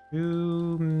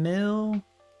 2 mil.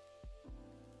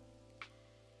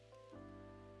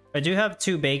 I do have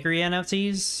 2 bakery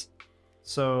NFTs,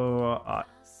 so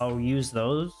I'll use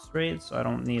those, right? So I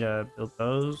don't need to build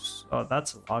those. Oh,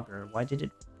 that's a logger. Why did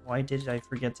I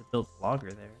forget to build a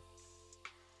logger there?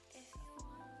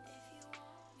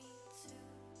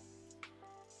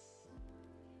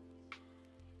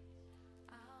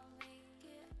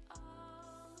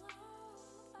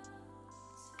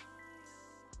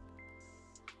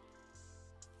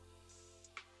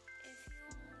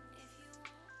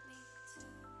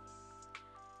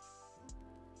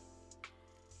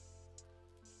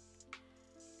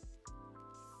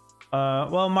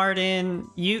 Well, Martin,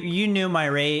 you knew my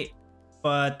rate,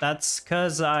 but that's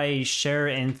because I share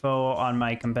info on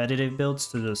my competitive builds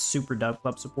to the Super Dub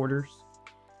Club supporters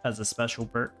as a special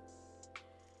perk.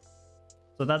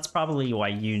 So that's probably why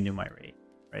you knew my rate,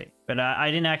 right? But I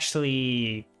didn't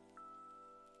actually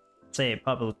say it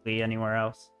publicly anywhere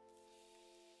else.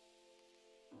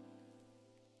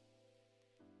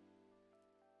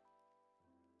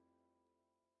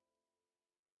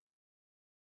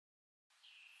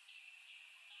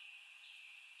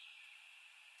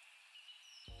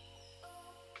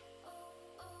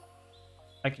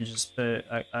 I can just put,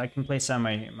 I can place on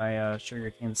my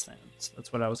sugarcane stands.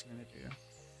 That's what I was gonna do.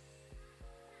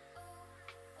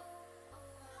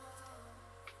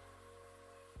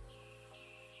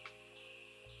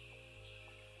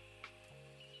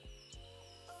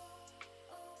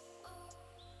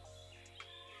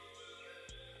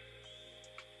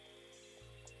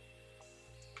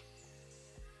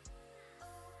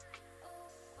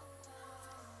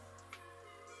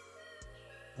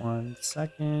 One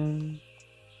second.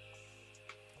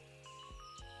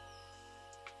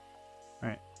 All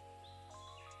right.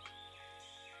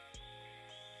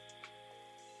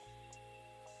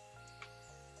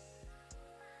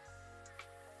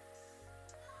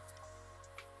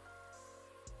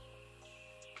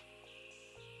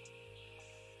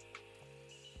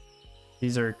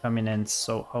 These are coming in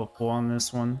so helpful on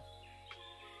this one.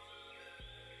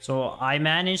 So I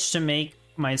managed to make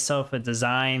myself a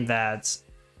design that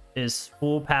is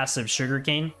full passive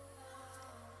sugarcane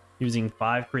using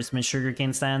 5 Christmas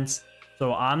sugarcane stands.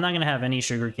 So I'm not going to have any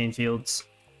sugarcane fields.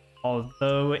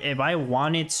 Although if I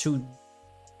wanted to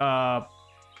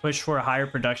push for higher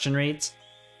production rates,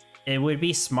 it would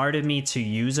be smart of me to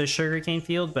use a sugarcane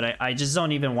field, but I just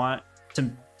don't even want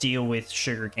to deal with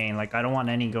sugarcane. Like, I don't want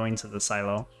any going to the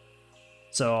silo.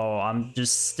 So I'm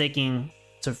just sticking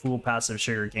to full passive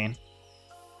sugarcane.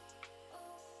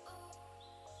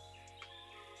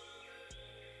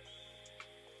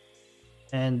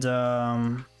 And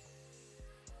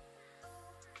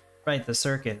right, the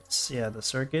circuits. Yeah, the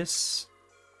circus.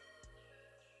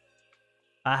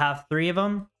 I have 3 of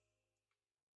them.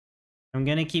 I'm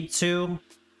gonna keep 2.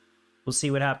 We'll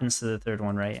see what happens to the 3rd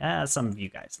one, right? Some of you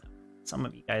guys know. Some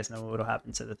of you guys know what'll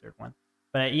happen to the 3rd one.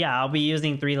 But yeah, I'll be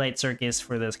using 3 light circus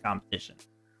for this competition.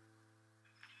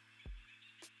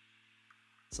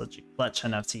 Such a clutch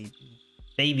NFT.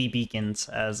 Baby beacons,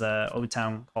 as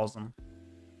O-Town calls them.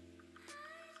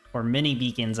 Or mini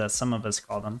beacons, as some of us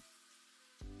call them.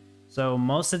 So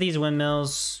most of these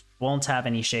windmills won't have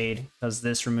any shade, because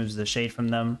this removes the shade from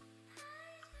them.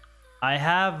 I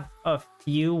have a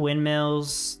few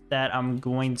windmills that I'm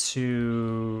going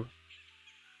to...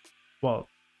 Well,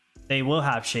 they will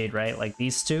have shade, right? Like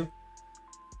these 2.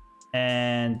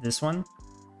 And this one.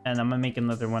 And I'm gonna make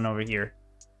another one over here.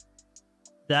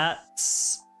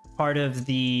 That's part of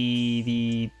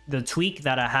the tweak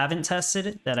that I haven't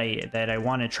tested, that I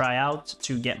want to try out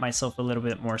to get myself a little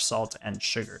bit more salt and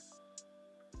sugar.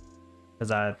 Because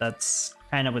that's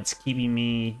kind of what's keeping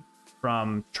me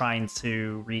from trying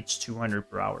to reach 200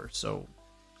 per hour. So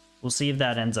we'll see if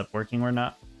that ends up working or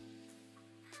not.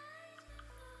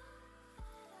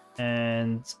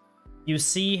 And you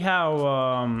see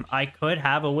how I could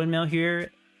have a windmill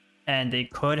here, and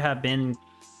it could have been,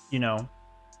 you know,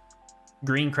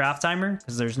 green craft timer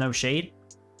because there's no shade.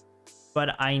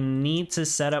 But I need to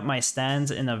set up my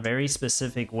stands in a very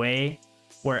specific way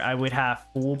where I would have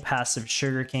full passive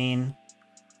sugarcane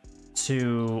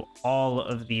to all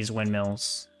of these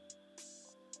windmills.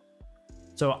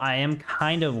 So I am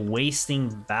kind of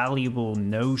wasting valuable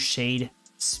no shade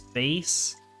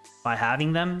space by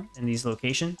having them in these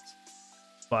locations.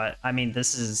 But I mean,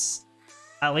 this is,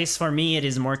 at least for me, it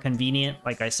is more convenient.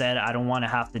 Like I said, I don't want to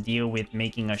have to deal with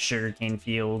making a sugarcane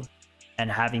field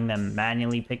and having them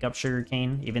manually pick up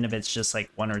sugarcane, even if it's just like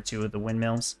 1 or 2 of the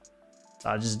windmills. So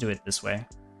I'll just do it this way.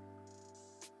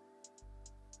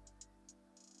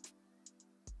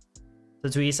 So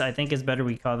Tweez, I think it's better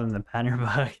we call them the panner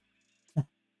bug.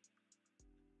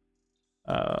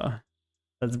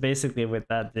 That's basically what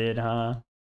that did, huh?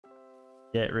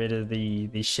 Get rid of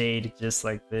the shade just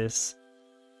like this.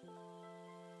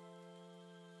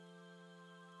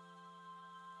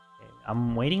 Okay,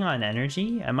 I'm waiting on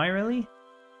energy. Am I really?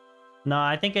 No,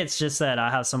 I think it's just that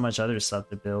I have so much other stuff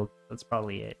to build. That's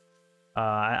probably it.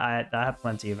 I have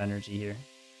plenty of energy here.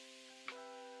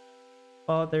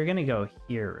 Well, they're gonna go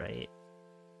here, right?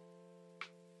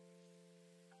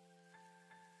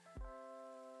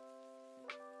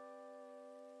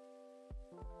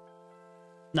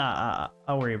 Nah,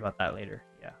 I'll worry about that later.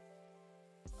 Yeah.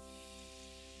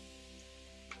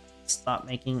 Stop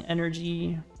making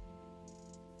energy.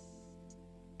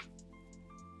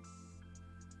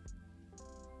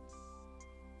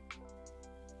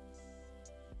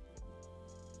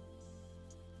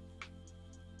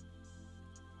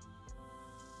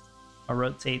 I'll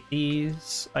rotate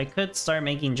these. I could start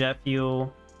making jet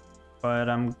fuel, but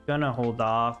I'm gonna hold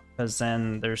off because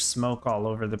then there's smoke all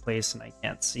over the place and I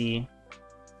can't see.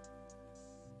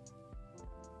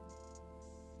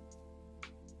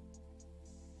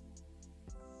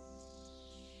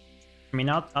 I mean,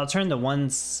 I'll turn the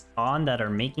ones on that are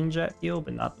making jet fuel,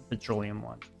 but not the petroleum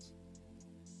ones.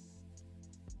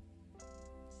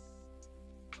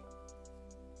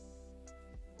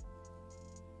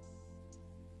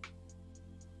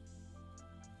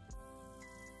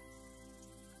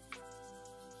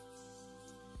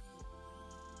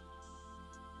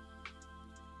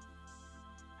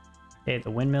 Okay,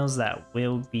 the windmills that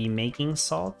will be making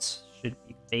salt should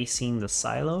be facing the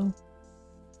silo.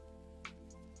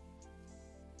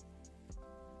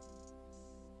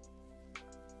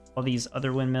 All these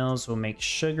other windmills will make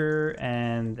sugar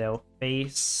and they'll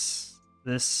face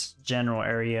this general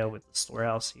area with the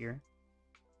storehouse here.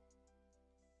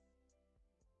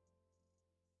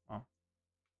 Well,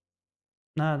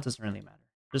 no, it doesn't really matter.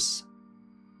 Just,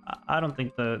 I don't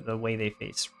think the way they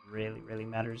face really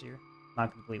matters here.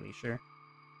 Not completely sure.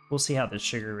 We'll see how the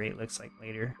sugar rate looks like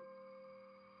later.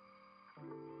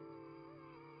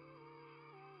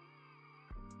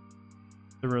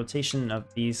 The rotation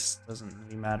of these doesn't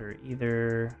really matter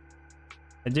either.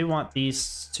 I do want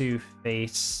these to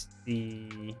face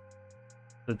the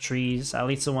trees, at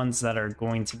least the ones that are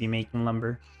going to be making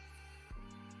lumber.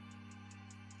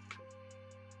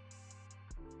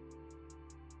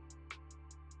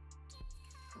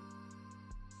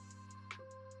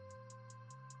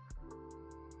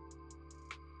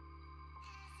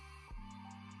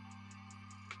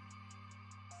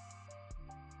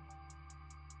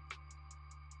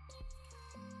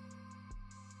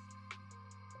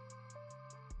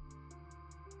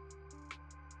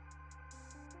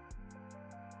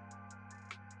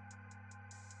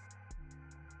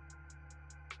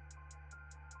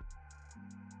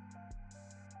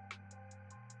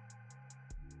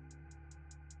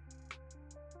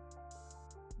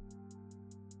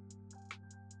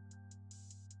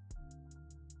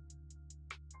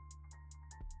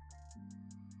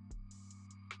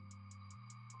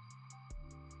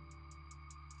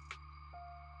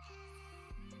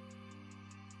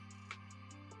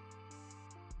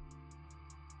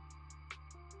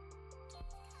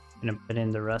 Gonna put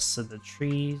in the rest of the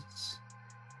trees.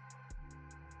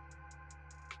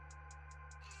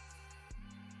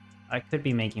 I could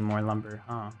be making more lumber,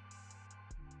 huh?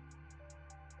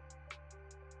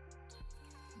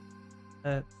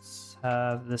 Let's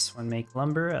have this one make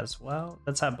lumber as well.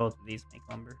 Let's have both of these make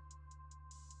lumber.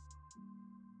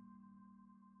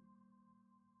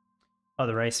 Oh,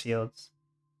 the rice fields.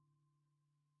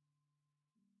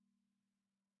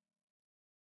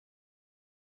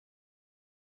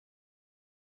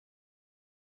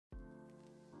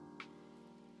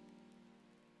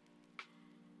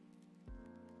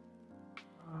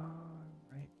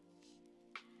 Right.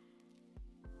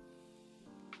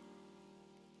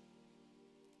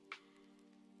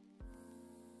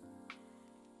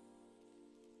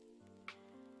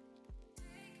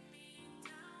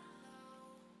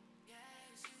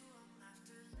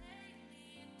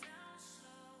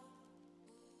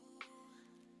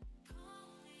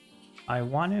 I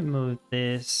want to move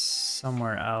this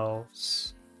somewhere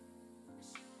else.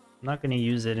 I'm not going to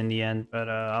use it in the end, but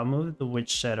I'll move the witch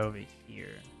shed over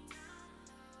here.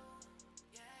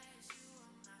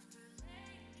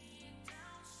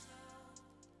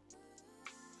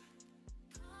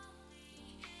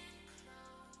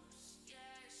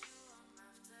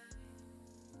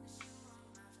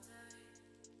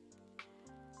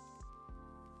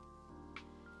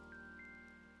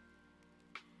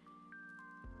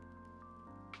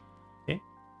 Okay,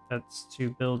 that's to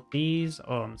build these.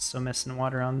 Oh, I'm still missing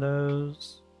water on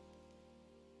those.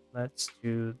 Let's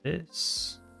do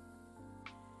this.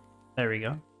 There we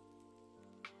go.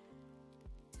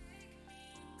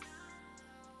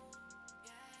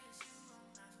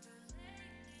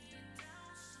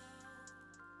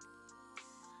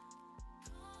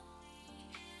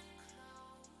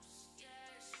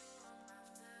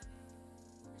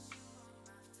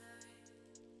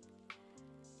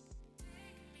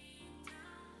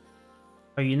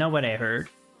 Oh, you know what I heard?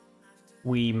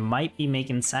 We might be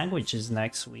making sandwiches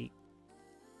next week.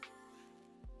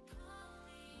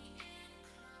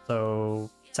 So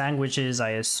sandwiches, I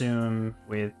assume,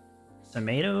 with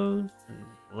tomatoes and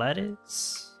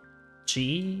lettuce,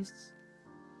 cheese.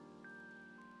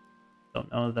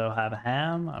 Don't know if they'll have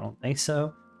ham. I don't think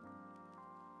so.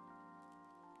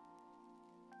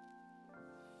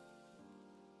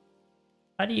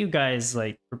 How do you guys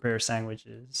like prepare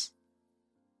sandwiches?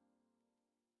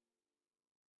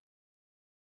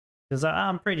 Because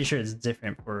I'm pretty sure it's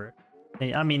different for...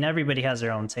 I mean, everybody has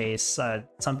their own tastes.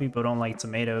 Some people don't like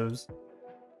tomatoes.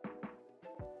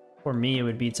 For me, it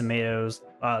would be tomatoes.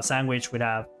 Sandwich would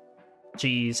have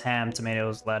cheese, ham,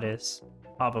 tomatoes, lettuce,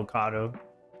 avocado.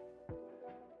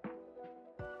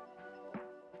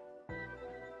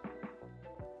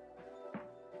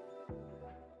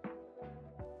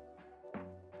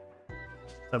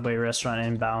 Subway restaurant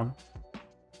inbound.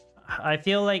 I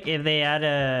feel like if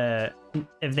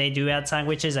they do add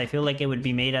sandwiches, I feel like it would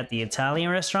be made at the Italian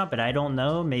restaurant, but I don't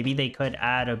know. Maybe they could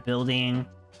add a building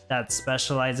that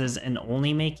specializes in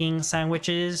only making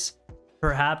sandwiches.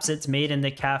 Perhaps it's made in the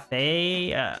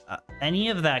cafe. Any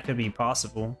of that could be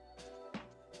possible.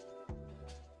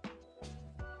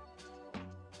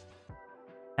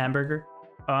 Hamburger?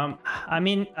 I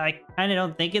mean, I kind of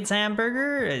don't think it's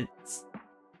hamburger. It's...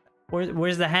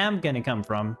 Where's the ham gonna come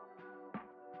from?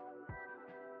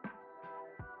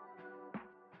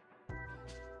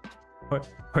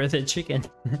 Or the chicken?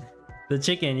 The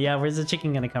chicken, yeah, where's the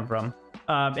chicken gonna come from?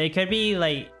 It could be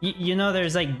like, you know,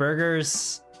 there's like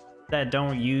burgers that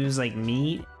don't use like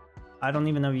meat. I don't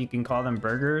even know if you can call them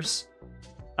burgers.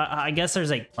 I guess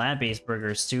there's like plant-based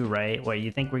burgers too, right? What,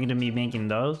 you think we're gonna be making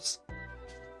those?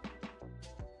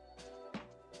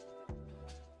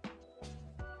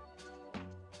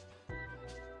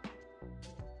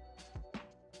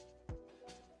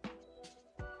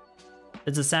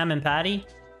 It's a salmon patty?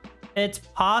 It's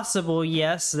possible,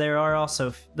 yes. There are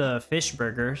also the fish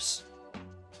burgers.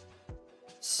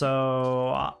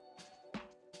 So,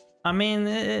 I mean,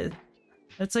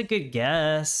 it's a good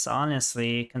guess,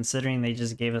 honestly, considering they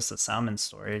just gave us the salmon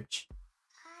storage.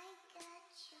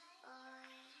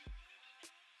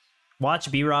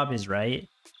 Watch B-Rob is right.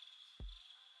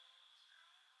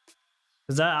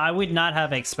 Because I would not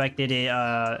have expected it,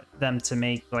 them to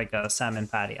make like a salmon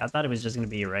patty. I thought it was just going to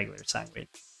be a regular sandwich.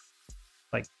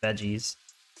 Like veggies.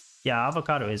 Yeah,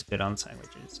 avocado is good on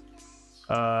sandwiches.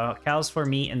 Cows for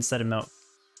meat instead of milk.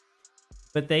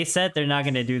 But they said they're not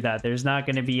going to do that. There's not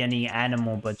going to be any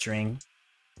animal butchering.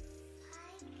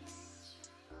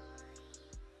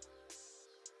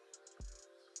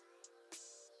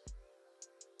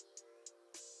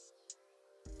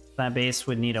 Plant-based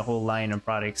would need a whole line of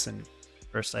products and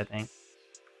first, I think.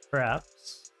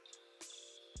 Perhaps.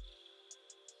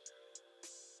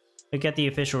 Look at the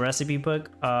official recipe book.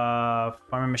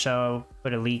 Farmer Michelle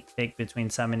put a leek pick between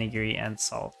salmon nigiri and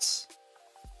salts.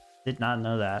 Did not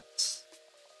know that.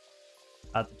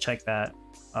 I'll have to check that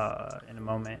in a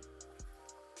moment.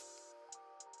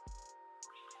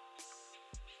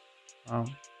 Let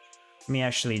me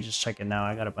actually just check it now.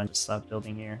 I got a bunch of stuff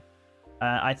building here.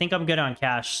 I think I'm good on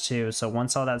cash too. So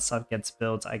once all that stuff gets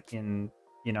built, I can,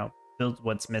 you know, build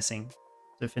what's missing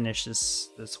to finish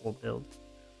this whole build.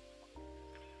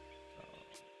 So,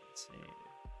 let's see.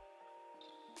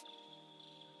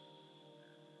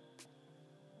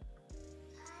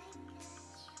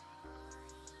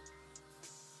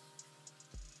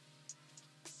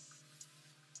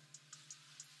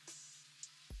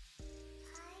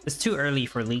 It's too early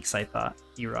for leaks, I thought,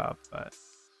 E-Rob, but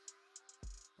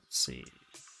let's see.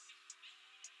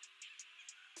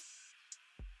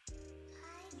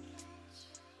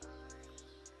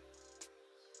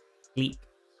 Leek.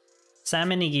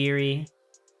 Salmon nigiri,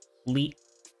 leek,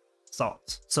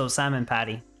 salt. So salmon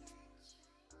patty.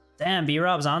 Damn,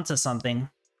 B-Rob's onto something.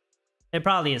 It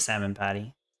probably is salmon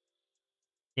patty.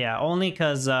 Yeah, only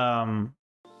because of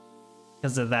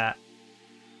that.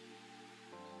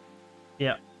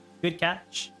 Yeah. Good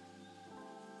catch.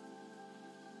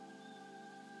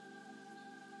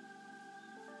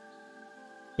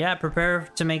 Yeah, prepare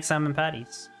to make salmon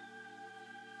patties.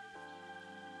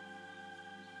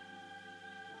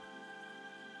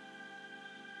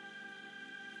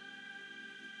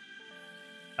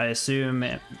 I assume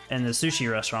in the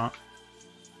sushi restaurant.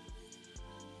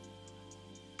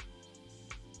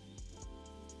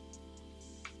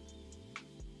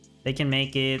 They can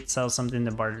make it, sell something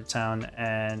to Bartertown,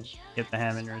 and get the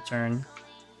ham in return.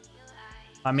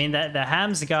 I mean, the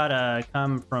ham's gotta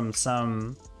come from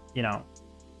some, you know...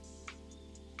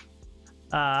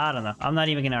 I don't know. I'm not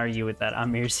even gonna argue with that.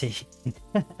 I'm mercy.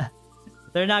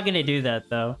 They're not gonna do that,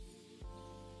 though.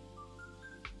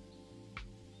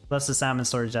 Plus the salmon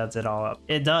storage adds it all up.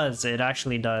 It does. It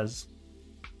actually does.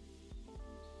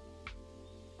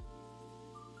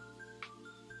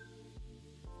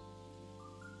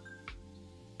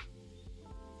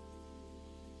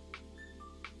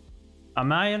 I'm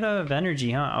out of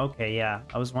energy, huh? Okay, yeah.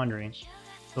 I was wondering.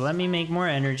 So let me make more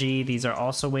energy. These are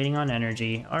also waiting on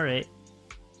energy. All right.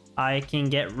 I can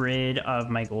get rid of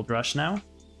my gold rush now.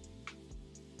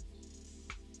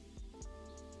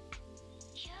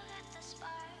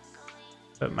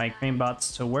 Put my crane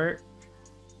bots to work.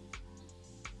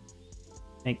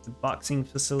 Make the boxing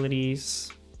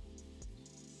facilities.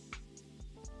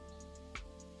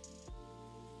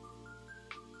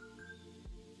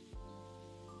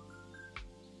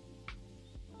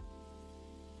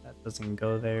 That doesn't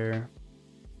go there.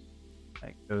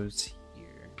 That goes here.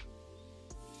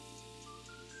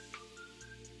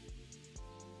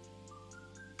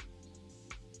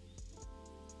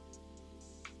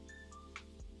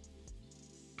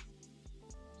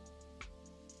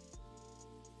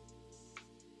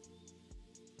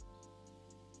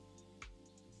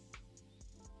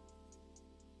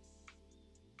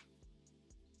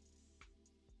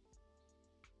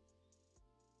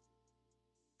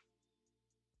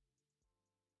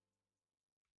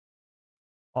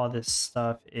 All this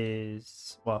stuff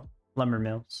is, well, lumber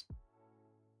mills.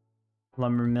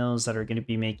 Lumber mills that are going to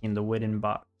be making the wooden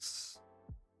box.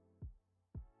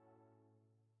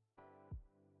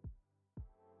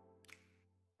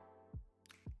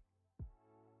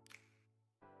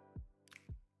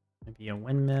 Maybe a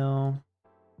windmill.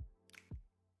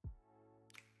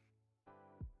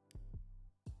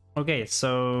 Okay,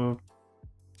 so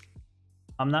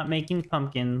I'm not making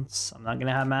pumpkins. I'm not going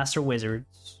to have master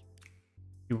wizards.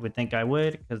 You would think I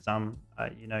would, because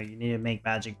you know, you need to make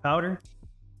magic powder.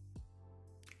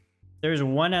 There's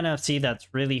one NFC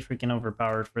that's really freaking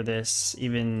overpowered for this.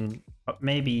 Even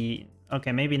maybe,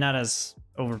 okay, maybe not as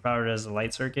overpowered as the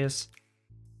Light Circus.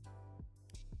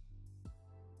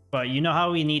 But you know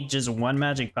how we need just one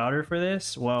magic powder for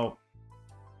this? Well,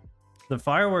 the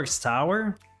Fireworks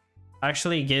Tower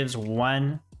actually gives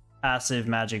one passive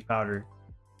magic powder,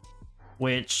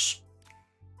 which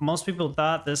most people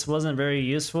thought this wasn't very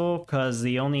useful because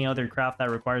the only other craft that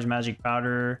requires magic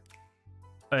powder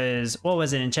is, what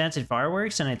was it, Enchanted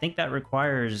Fireworks? And I think that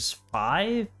requires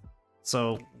 5.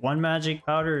 So one magic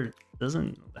powder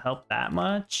doesn't help that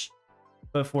much.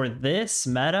 But for this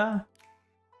meta,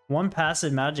 one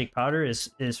passive magic powder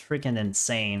is freaking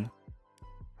insane.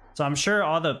 So I'm sure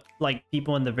all the like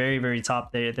people in the very, very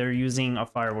top, they're using a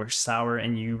Fireworks Tower,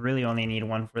 and you really only need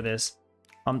one for this.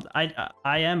 I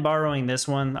am borrowing this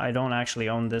one. I don't actually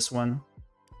own this one.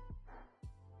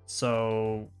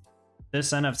 So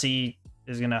this NFC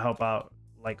is gonna help out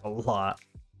like a lot.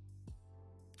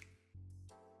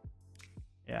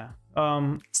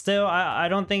 Yeah. Still, I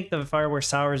don't think the fireworks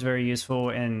tower is very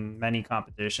useful in many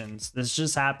competitions. This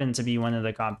just happened to be one of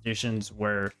the competitions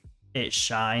where it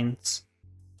shines.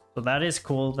 So that is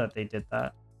cool that they did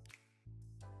that.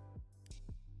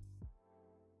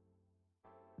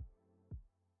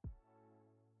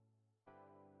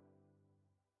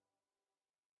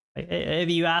 If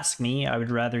you ask me, I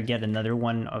would rather get another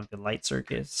one of the light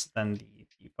circus than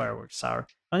the fireworks tower.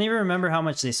 I don't even remember how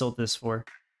much they sold this for.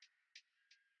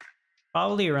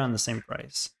 Probably around the same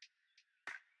price.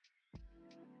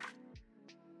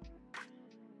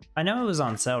 I know it was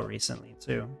on sale recently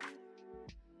too.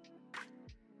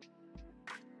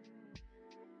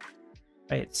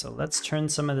 Right, so let's turn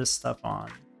some of this stuff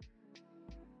on.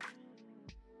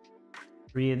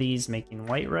 3 of these making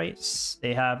white rice.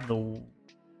 They have the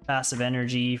passive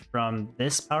energy from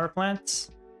this power plant.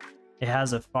 It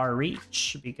has a far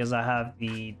reach because I have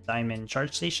the diamond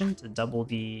charge station to double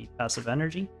the passive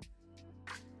energy.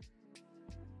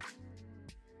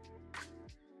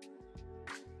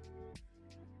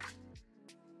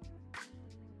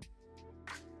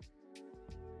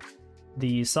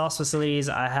 The sauce facilities,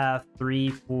 I have 3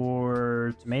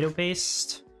 for tomato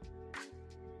paste.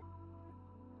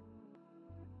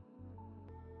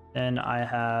 Then I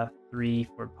have 3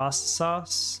 for pasta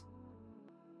sauce.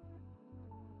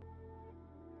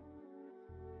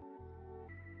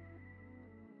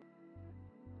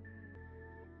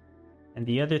 And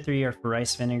the other 3 are for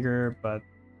rice vinegar, but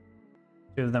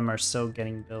 2 of them are still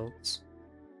getting built.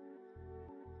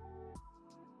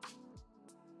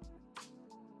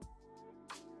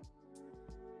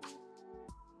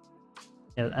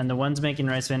 Yeah, and the ones making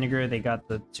rice vinegar, they got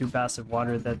the 2 passive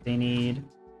water that they need,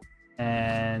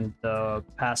 and the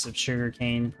passive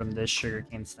sugarcane from this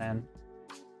sugarcane stand.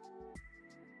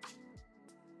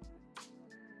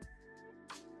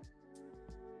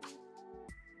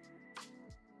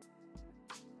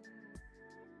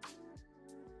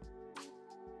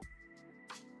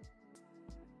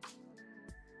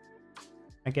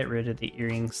 I get rid of the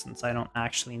earrings since I don't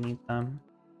actually need them.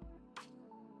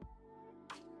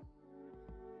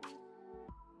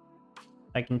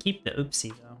 I can keep the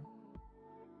oopsie though.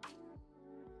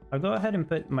 I'll go ahead and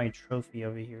put my trophy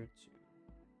over here too.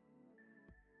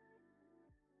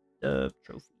 The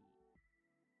trophy.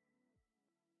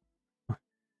 I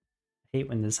hate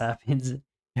when this happens. It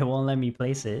won't let me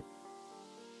place it.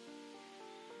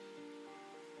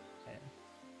 Okay.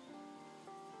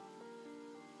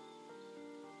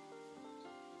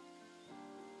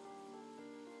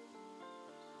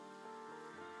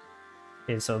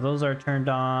 Okay, so those are turned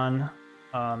on.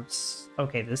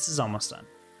 Okay, this is almost done.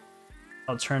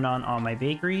 I'll turn on all my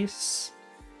bakeries.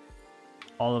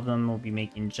 All of them will be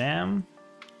making jam.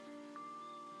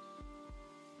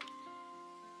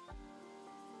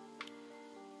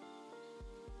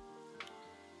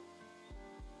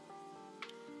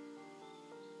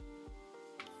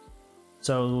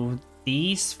 So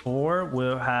these 4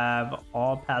 will have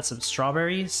all passive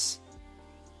strawberries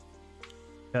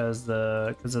because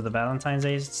of the Valentine's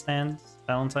Day stands.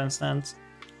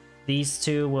 These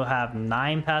 2 will have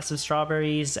 9 passive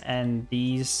strawberries, and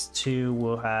these 2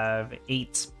 will have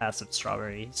 8 passive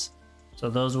strawberries. So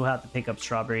those will have to pick up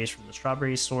strawberries from the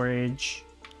strawberry storage.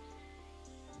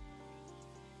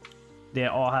 They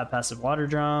all have passive water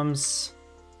drums,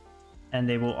 and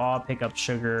they will all pick up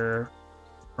sugar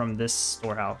from this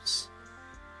storehouse.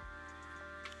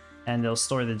 And they'll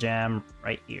store the jam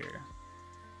right here.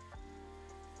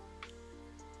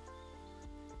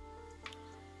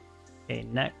 Okay,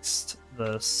 next,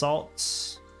 the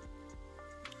salts.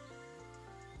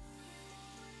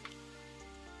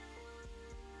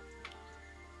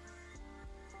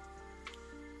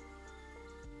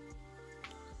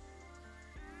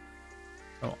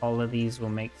 So all of these will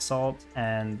make salt,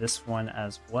 and this one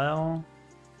as well.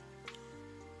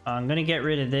 I'm gonna get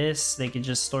rid of this. They could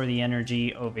just store the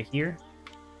energy over here.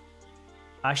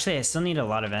 Actually, I still need a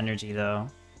lot of energy though.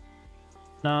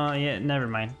 No, yeah, never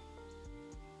mind.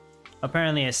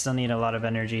 Apparently I still need a lot of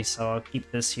energy, so I'll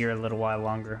keep this here a little while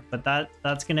longer. But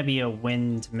that's gonna be a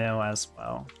windmill as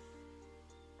well.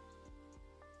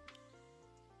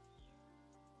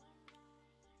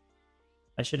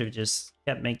 I should have just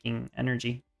kept making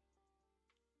energy.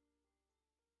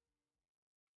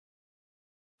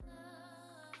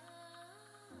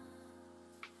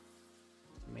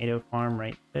 Tomato farm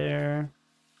right there.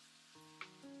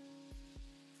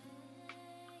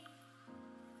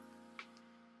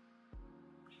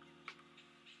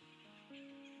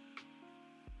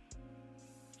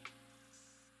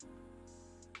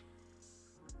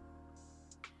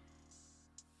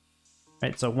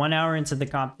 Right, so 1 hour into the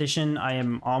competition, I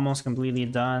am almost completely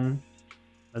done.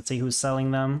 Let's see who's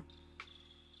selling them.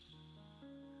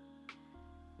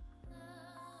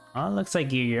 Oh, looks like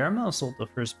Guillermo sold the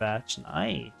first batch.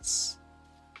 Nice.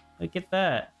 Look at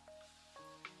that.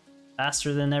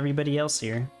 Faster than everybody else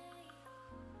here.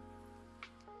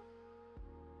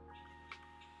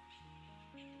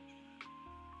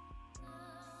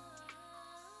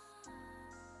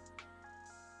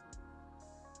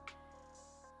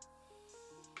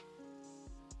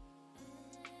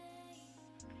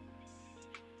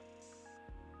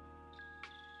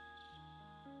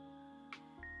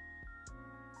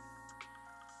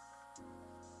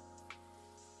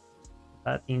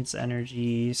 That needs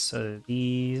energy, so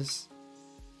these...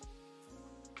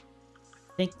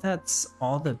 I think that's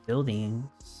all the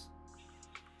buildings.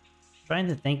 Trying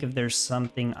to think if there's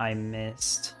something I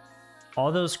missed.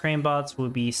 All those crane bots will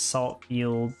be salt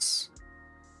fields.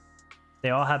 They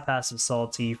all have passive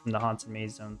salty from the Haunted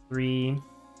Maze Zone 3.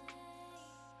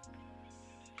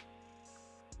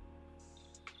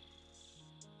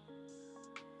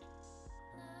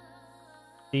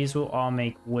 These will all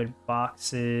make wood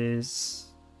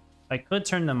boxes. I could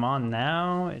turn them on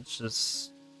now, it's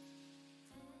just...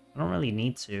 I don't really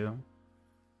need to.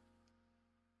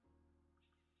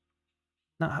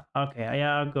 No, okay,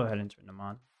 yeah, I'll go ahead and turn them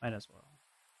on. Might as well.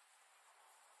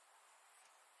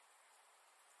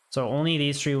 So only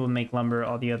these three will make lumber,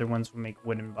 all the other ones will make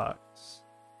wooden box.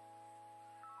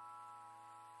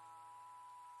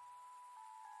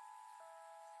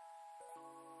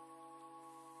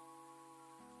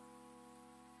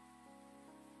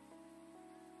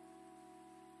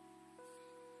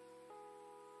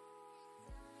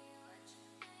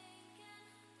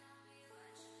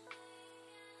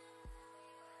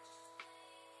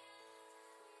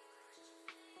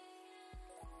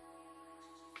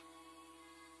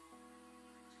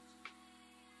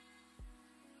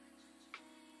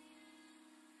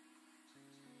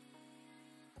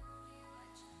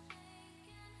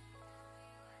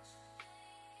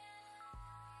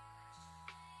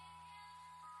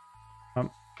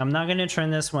 I'm not going to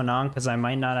turn this one on because I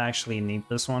might not actually need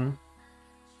this one.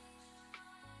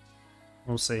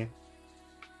 We'll see.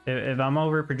 If I'm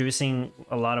overproducing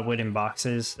a lot of wooden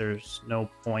boxes, there's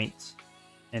no point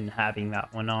in having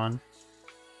that one on.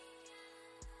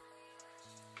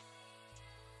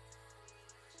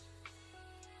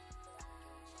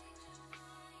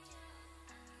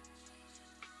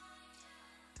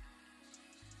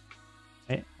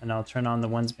 Okay, and I'll turn on the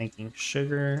ones making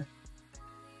sugar.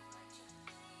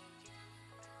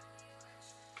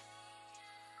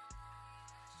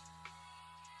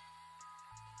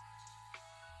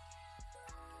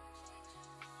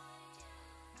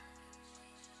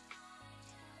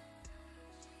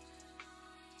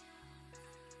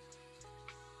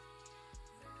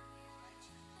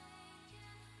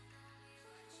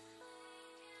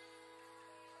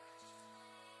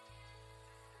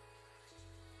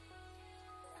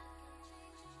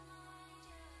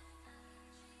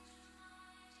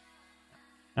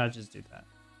 I'll just do that.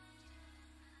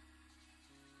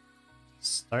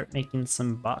 Start making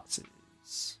some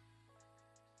boxes.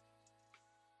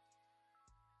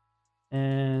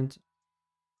 And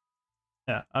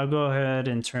yeah, I'll go ahead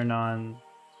and turn on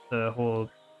the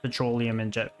whole petroleum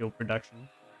and jet fuel production.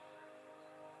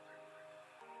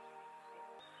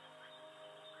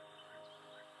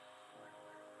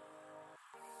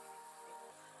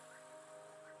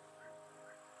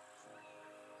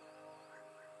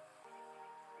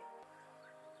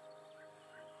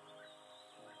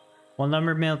 Well,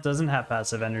 number mill doesn't have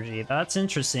passive energy. That's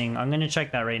interesting. I'm going to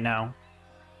check that right now.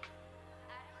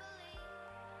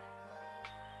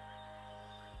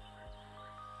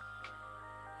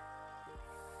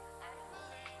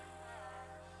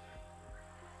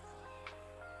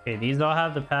 Okay, these all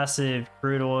have the passive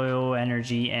crude oil,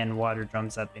 energy, and water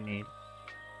drums that they need.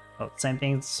 Oh, same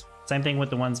thing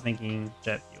with the ones making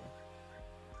jet fuel.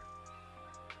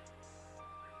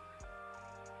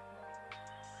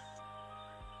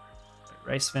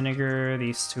 Rice vinegar,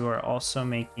 these two are also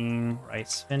making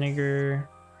rice vinegar.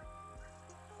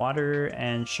 Water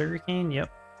and sugarcane, yep.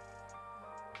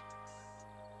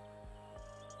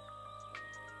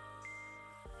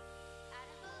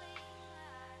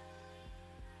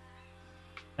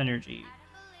 Energy.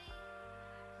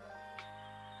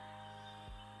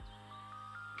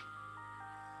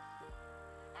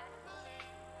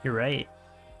 You're right.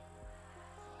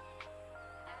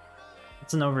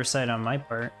 It's an oversight on my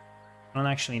part. I don't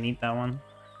actually need that one.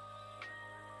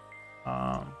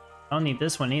 I don't need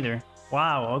this one either.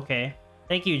 Wow, okay.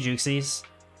 Thank you, Juxies.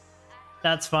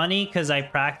 That's funny, because I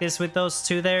practiced with those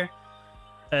two there.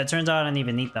 It turns out I don't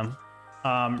even need them.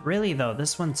 Really though,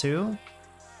 this one too?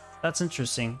 That's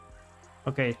interesting.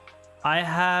 Okay, I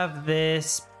have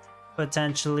this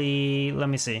potentially. Let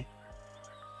me see.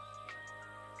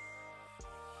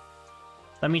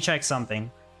 Let me check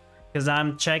something. Because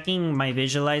I'm checking my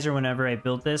visualizer whenever I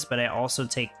build this, but I also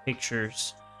take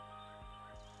pictures.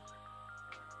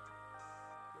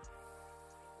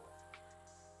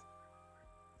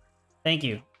 Thank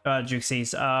you,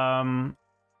 Juxies.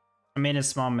 I made a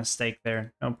small mistake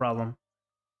there. No problem.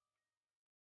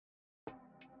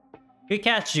 Good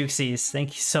catch, Juxies. Thank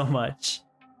you so much.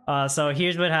 So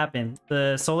here's what happened.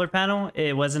 The solar panel,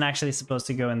 it wasn't actually supposed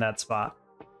to go in that spot.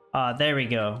 There we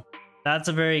go. That's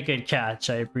a very good catch.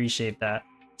 I appreciate that.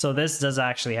 So this does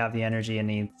actually have the energy it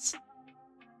needs.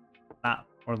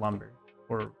 Or lumber.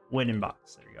 Or wooden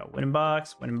box. There we go. Wooden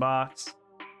box, wooden box.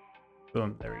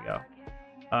 Boom, there we go.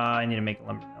 I need to make a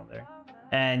lumber mill there.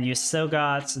 And you still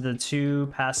got the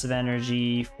 2 passive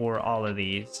energy for all of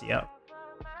these. Yep.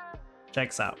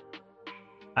 Checks out.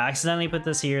 I accidentally put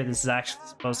this here. This is actually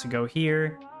supposed to go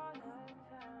here.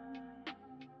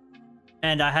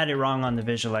 And I had it wrong on the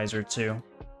visualizer too.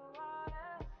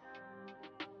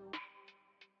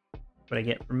 What I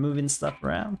get for moving stuff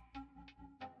around.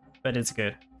 But it's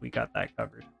good. We got that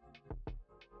covered.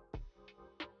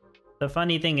 The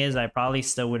funny thing is, I probably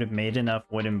still would have made enough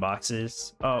wooden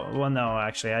boxes. Oh, well, no,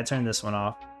 actually, I turned this one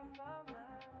off.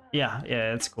 Yeah,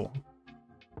 it's cool.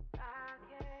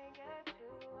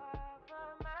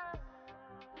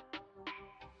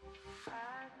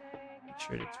 Make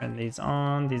sure to turn these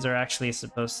on. These are actually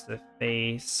supposed to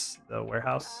face the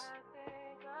warehouse.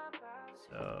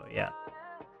 So, yeah.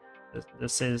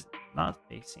 This is not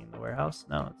facing the warehouse.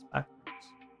 No, it's backwards.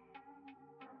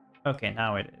 Okay,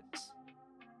 now it is.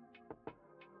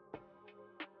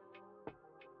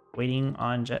 Waiting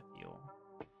on jet fuel.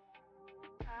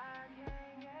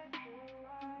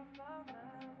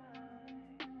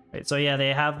 Right, so yeah,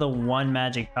 they have the 1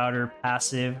 magic powder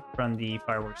passive from the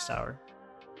fireworks tower.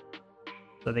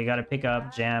 So they gotta pick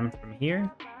up jam from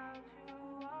here.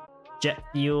 Jet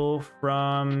fuel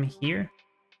from here.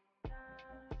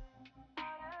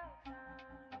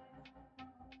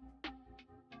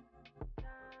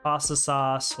 Pasta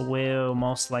sauce will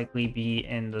most likely be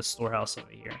in the storehouse over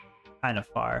here. Kind of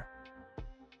far.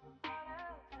 I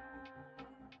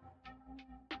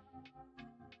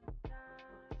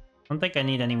don't think I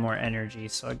need any more energy,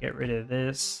 so I'll get rid of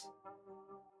this.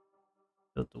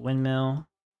 Build the windmill.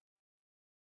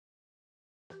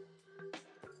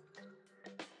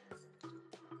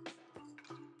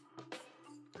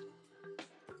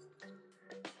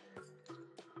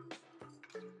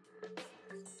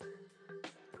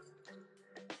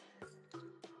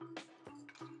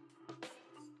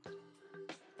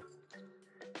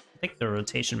 I think the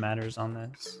rotation matters on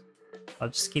this. I'll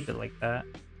just keep it like that.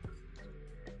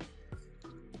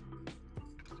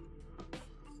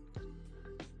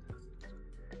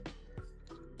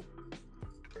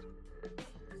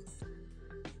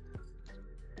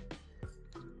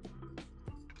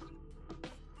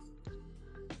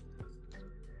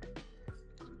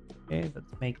 Okay, that's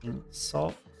making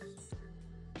salt.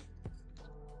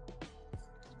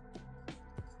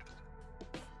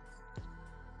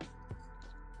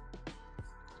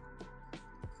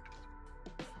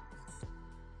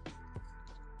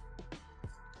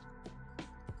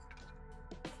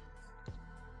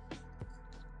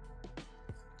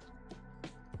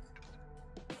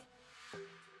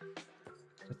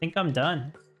 I think I'm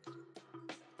done.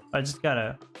 I just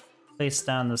gotta place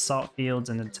down the salt fields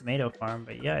and the tomato farm,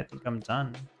 but yeah, I think I'm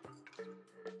done.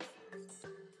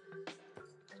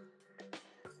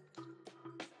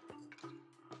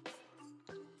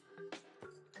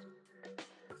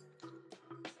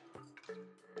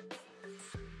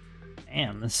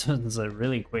 Damn, this one's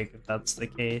really quick if that's the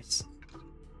case.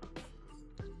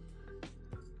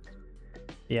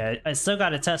 Yeah, I still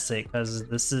gotta test it because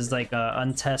this is like a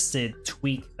untested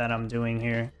tweak that I'm doing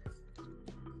here.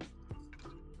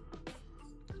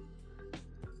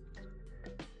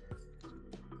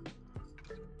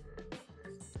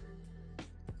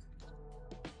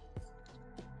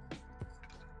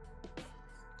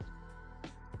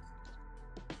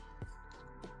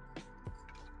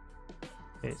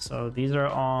 Okay, so these are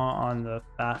all on the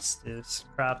fastest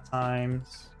craft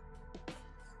times.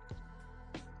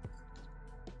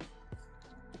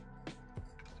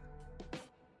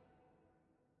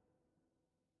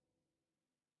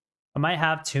 I might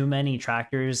have too many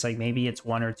tractors, like maybe it's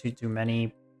 1 or 2 too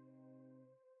many.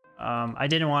 I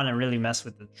didn't want to really mess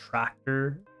with the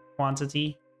tractor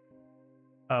quantity.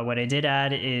 What I did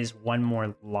add is 1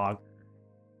 more logger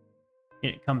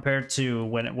compared to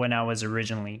when I was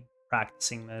originally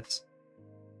practicing this.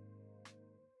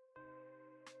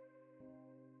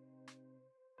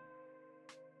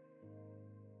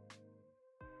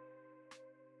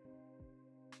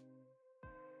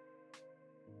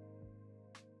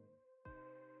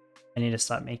 I need to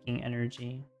stop making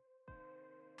energy.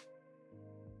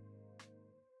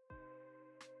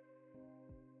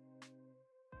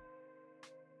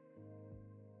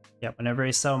 Yeah, whenever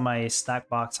I sell my stack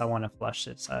box, I want to flush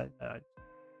it. So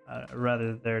I'd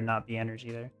rather there not be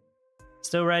energy there.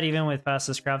 Still red even with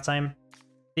fastest craft time.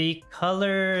 The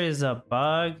color is a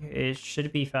bug. It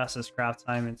should be fastest craft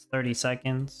time. It's 30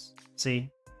 seconds. See,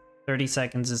 30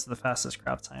 seconds is the fastest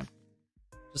craft time.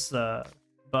 Just a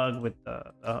bug with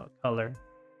the color.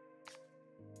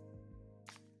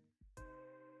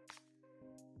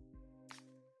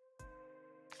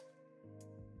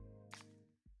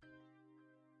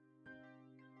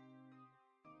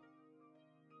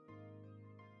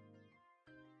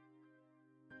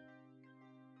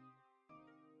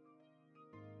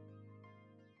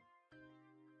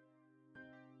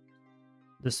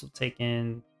 This will take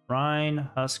in brine,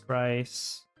 husk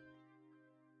rice.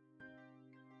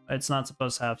 It's not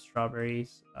supposed to have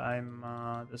strawberries.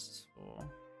 This is full.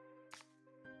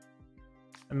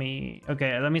 Let me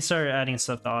start adding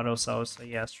stuff to auto sell. So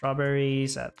yeah,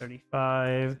 strawberries at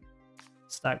 35,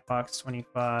 stack box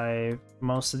 25.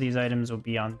 Most of these items will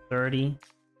be on 30.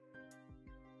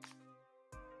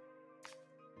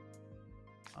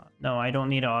 No, I don't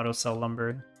need to auto sell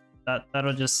lumber.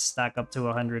 That'll just stack up to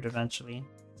 100 eventually,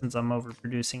 since I'm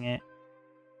overproducing it.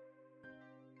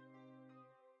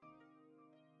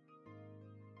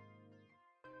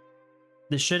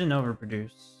 This shouldn't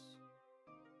overproduce.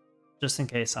 Just in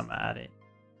case I'm at it.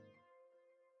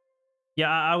 Yeah,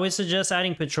 I would suggest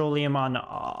adding petroleum on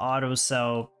auto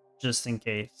sell just in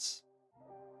case.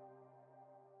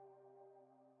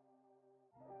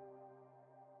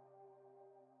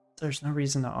 There's no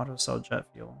reason to auto sell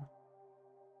jet fuel.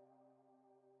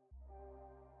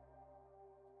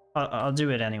 I'll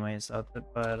do it anyways,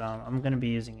 but I'm gonna be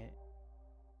using it.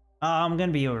 I'm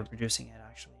gonna be overproducing it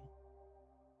actually.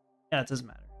 Yeah, it doesn't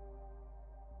matter.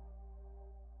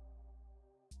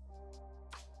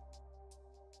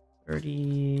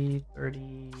 $30,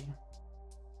 $30.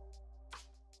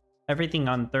 Everything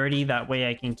on 30, that way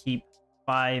I can keep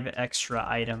 5 extra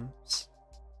items.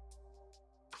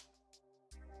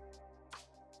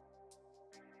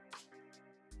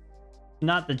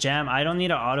 Not the jam. I don't need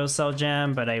to auto sell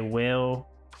jam, but I will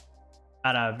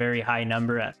at a very high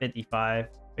number at 55.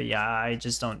 But yeah, I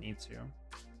just don't need to. Okay.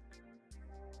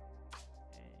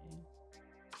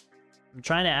 I'm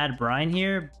trying to add brine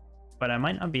here, but I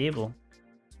might not be able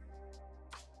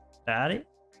to add it.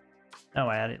 No,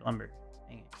 I added lumber.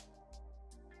 Dang it.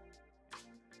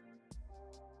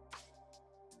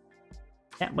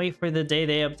 Can't wait for the day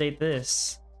they update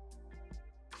this.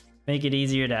 Make it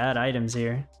easier to add items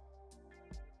here.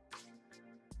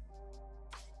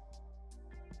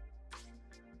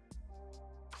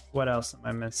 What else am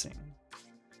I missing?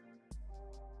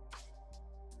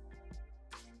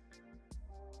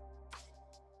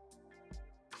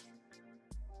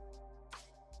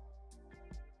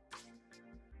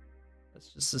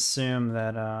 Let's just assume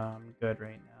that I'm good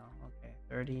right now. Okay,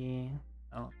 30.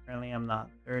 Oh, apparently I'm not.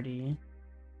 30.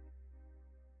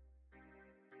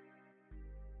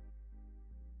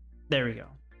 There we go.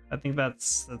 I think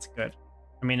that's good.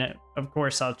 I mean, of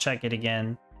course, I'll check it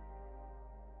again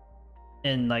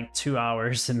in like 2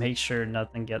 hours to make sure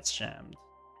nothing gets jammed.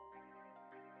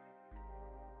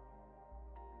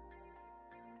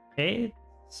 Okay,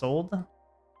 sold.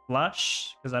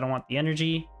 Flush, because I don't want the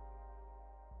energy.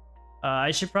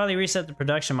 I should probably reset the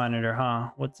production monitor,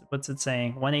 huh? What's it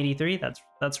saying? 183?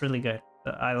 That's really good.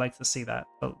 I like to see that.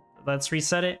 But let's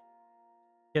reset it.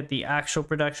 Get the actual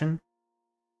production.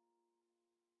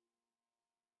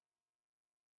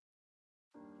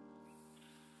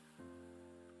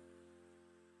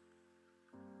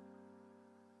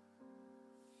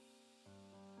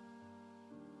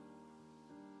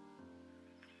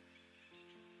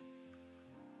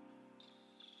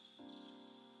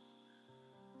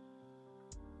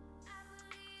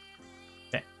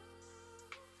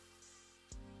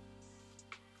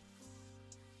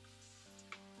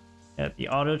 At the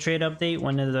auto trade update,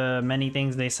 one of the many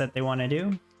things they said they want to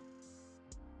do,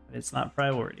 but it's not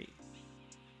priority.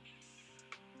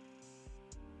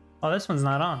 Oh, this one's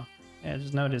not on. Yeah, I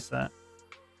just noticed that.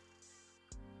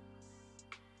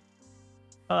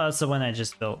 Oh, that's the one I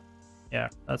just built. Yeah,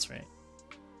 that's right.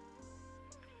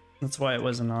 That's why it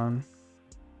wasn't on.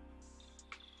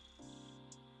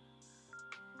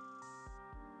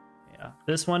 Yeah,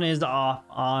 this one is off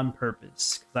on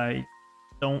purpose because I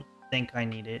don't think I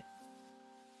need it.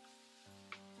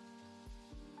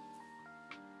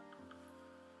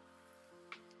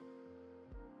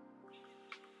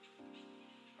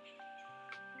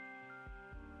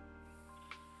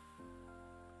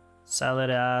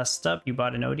 Salad asked up, you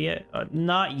bought an Ode yet?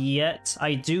 Not yet.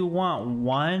 I do want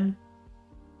one.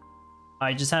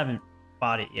 I just haven't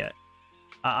bought it yet.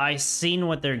 I seen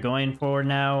what they're going for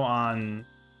now on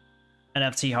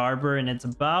NFT Harbor, and it's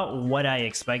about what I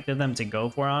expected them to go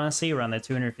for, honestly, around the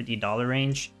 $250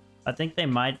 range. I think they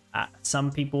might,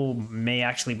 some people may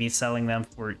actually be selling them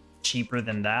for cheaper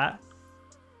than that.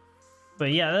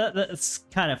 But yeah, that's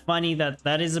kind of funny that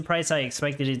that is the price I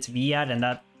expected it to be at,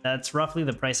 and that's roughly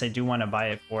the price I do want to buy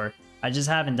it for. I just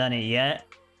haven't done it yet.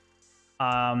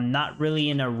 Not really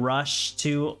in a rush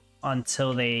to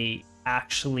until they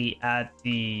actually add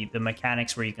the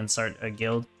mechanics where you can start a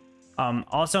guild.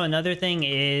 Also, another thing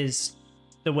is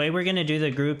the way we're gonna do the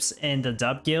groups in the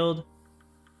dub guild.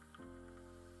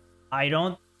 I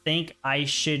don't think I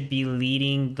should be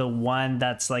leading the one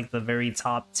that's like the very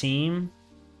top team,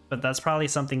 but that's probably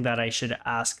something that I should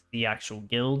ask the actual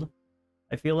guild.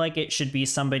 I feel like it should be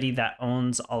somebody that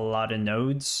owns a lot of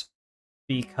nodes,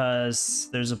 because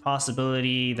there's a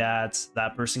possibility that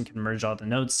that person can merge all the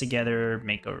nodes together,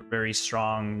 make a very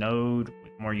strong node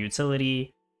with more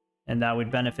utility, and that would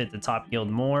benefit the top guild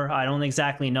more. I don't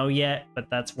exactly know yet, but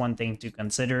that's one thing to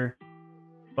consider.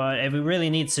 But if we really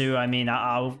need to, I mean,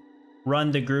 I'll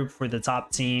run the group for the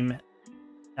top team.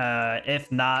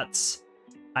 If not,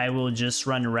 I will just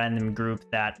run a random group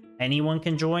that anyone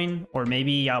can join, or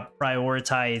maybe I'll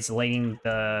prioritize letting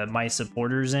my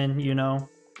supporters in, you know?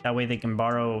 That way they can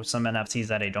borrow some NFTs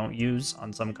that I don't use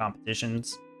on some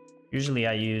competitions. Usually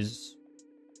I use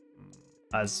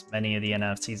as many of the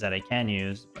NFTs that I can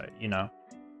use, but you know.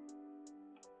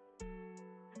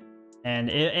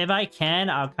 And if I can,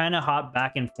 I'll kind of hop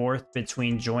back and forth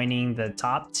between joining the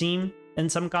top team in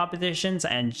some competitions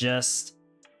and just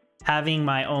having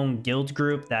my own guild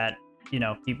group that, you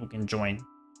know, people can join.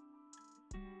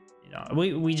 You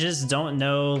know, we just don't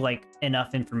know like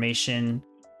enough information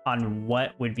on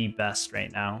what would be best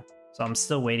right now, so I'm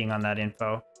still waiting on that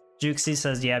info. Jukesy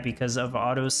says, yeah, because of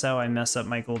auto sell I mess up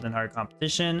my golden heart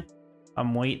competition.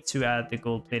 I'm wait to add the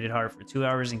gold plated heart for 2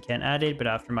 hours and can't add it, but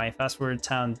after my fast forward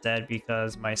town dead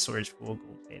because my storage full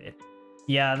gold plated.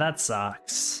 Yeah, that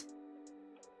sucks.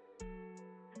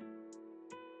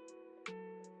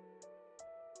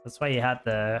 That's why you have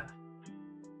to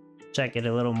check it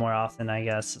a little more often, I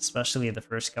guess, especially the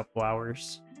first couple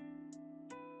hours.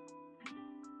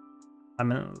 I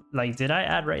mean, like, did I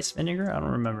add rice vinegar? I don't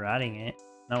remember adding it.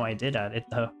 No, I did add it,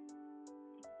 though.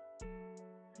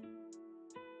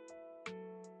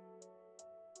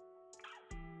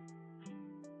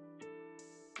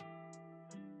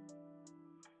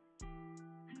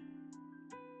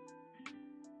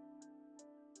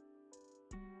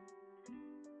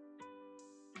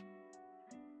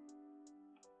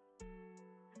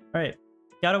 Alright,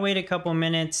 gotta wait a couple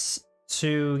minutes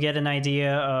to get an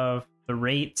idea of the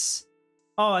rates.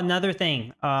 Oh, another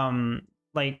thing,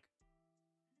 like,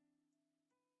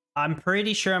 I'm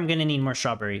pretty sure I'm gonna need more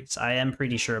strawberries. I am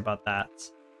pretty sure about that.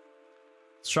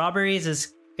 Strawberries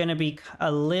is gonna be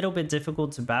a little bit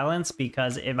difficult to balance,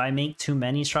 because if I make too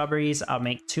many strawberries, I'll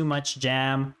make too much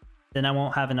jam, then I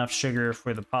won't have enough sugar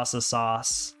for the pasta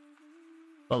sauce.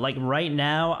 But like right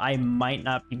now, I might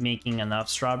not be making enough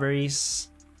strawberries.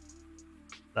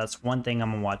 That's one thing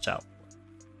I'm gonna watch out for.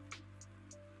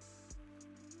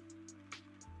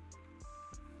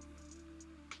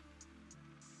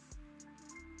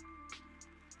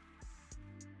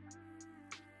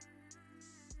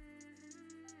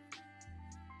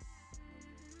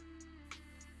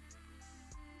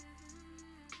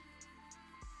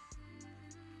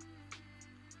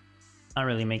 Not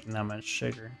really making that much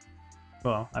sugar.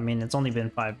 Well, I mean, it's only been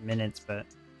 5 minutes, but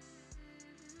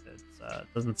it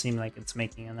doesn't seem like it's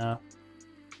making enough.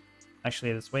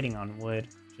 Actually, it's waiting on wood.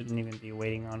 Shouldn't even be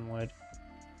waiting on wood.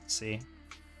 Let's see.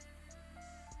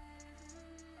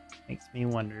 Makes me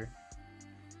wonder.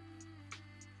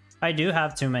 I do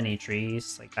have too many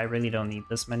trees. Like, I really don't need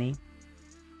this many.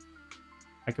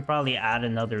 I could probably add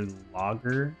another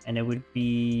logger and it would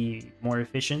be more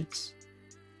efficient.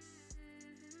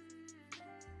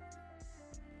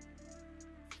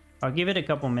 I'll give it a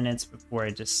couple minutes before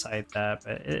I decide that,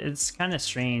 but it's kind of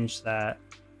strange that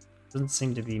it doesn't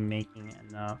seem to be making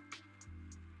enough.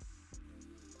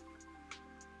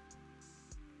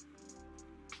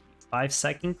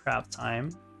 Five-second craft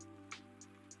time.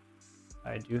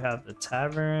 I do have the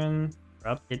tavern,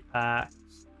 corrupted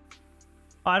packs.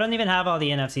 Oh, I don't even have all the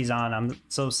NFTs on. I'm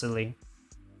so silly.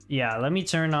 Yeah, let me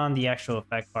turn on the actual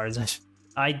effect cards.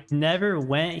 I never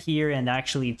went here and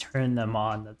actually turned them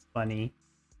on. That's funny.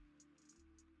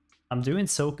 I'm doing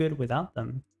so good without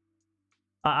them.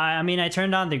 I mean, I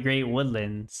turned on the Great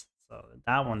Woodlands, so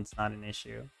that one's not an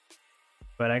issue.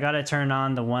 But I gotta turn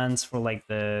on the ones for like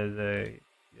the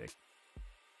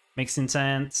mixing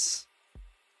scents.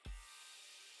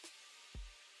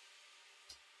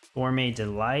 Gourmet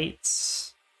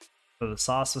delights for the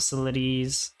sauce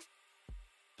facilities.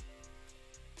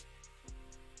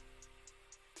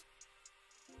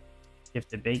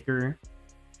 Gifted baker.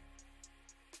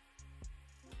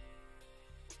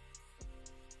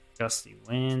 Gusty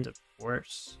wind, of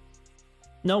course.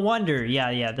 No wonder.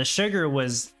 Yeah. The sugar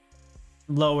was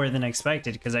lower than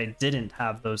expected because I didn't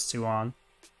have those two on.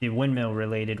 The windmill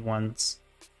related ones.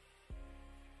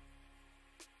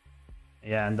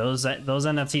 Yeah, and those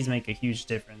NFTs make a huge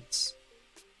difference.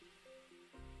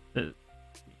 Make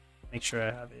sure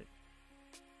I have it.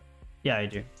 Yeah, I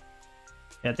do.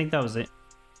 Yeah, I think that was it.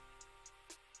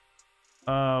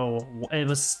 Oh, it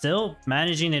was still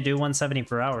managing to do 170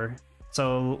 per hour.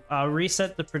 So I'll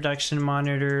reset the production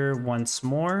monitor once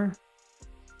more.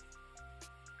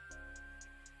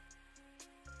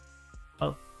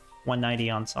 Oh, 190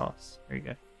 on sauce. There you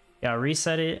go. Yeah, I'll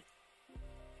reset it.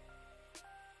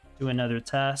 Do another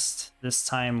test, this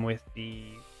time with the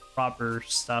proper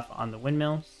stuff on the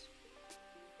windmills.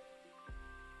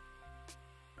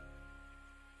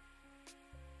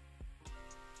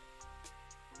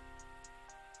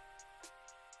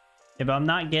 If I'm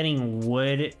not getting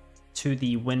wood to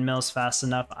the windmills fast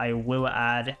enough, I will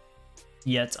add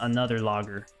yet another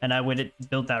logger. And I would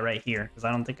build that right here, because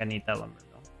I don't think I need that lumber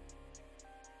mill.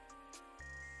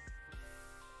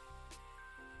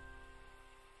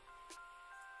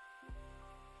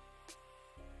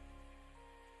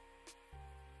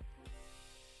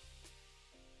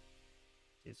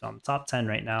 Okay, so I'm top 10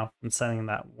 right now. I'm selling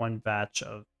that one batch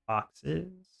of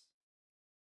boxes.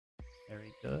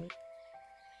 Very good.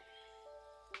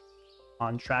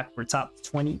 On track for top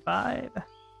 25.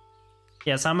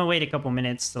 Yeah, so I'm gonna wait a couple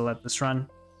minutes to let this run.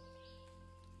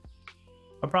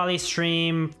 I'll probably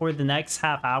stream for the next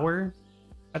half hour,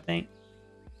 I think.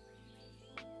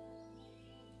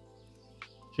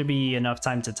 Should be enough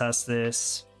time to test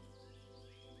this.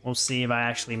 We'll see if I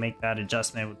actually make that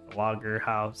adjustment with the logger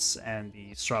house and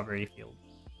the strawberry field.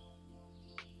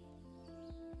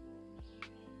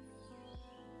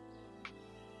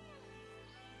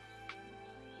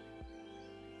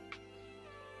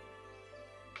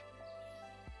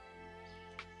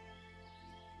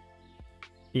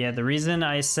 Yeah, the reason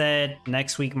I said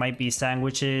next week might be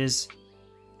sandwiches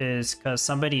is because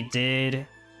somebody did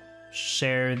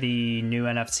share the new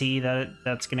NFT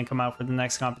that's going to come out for the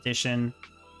next competition.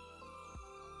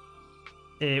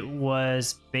 It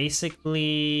was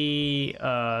basically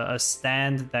a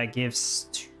stand that gives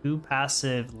 2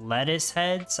 passive lettuce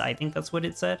heads. I think that's what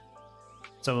it said.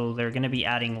 So they're going to be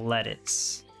adding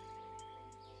lettuce,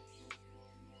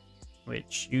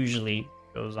 which usually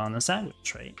goes on a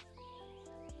sandwich, right?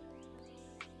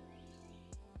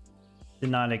 Did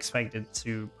not expect it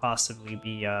to possibly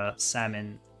be a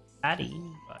salmon patty,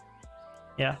 but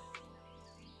yeah,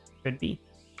 could be.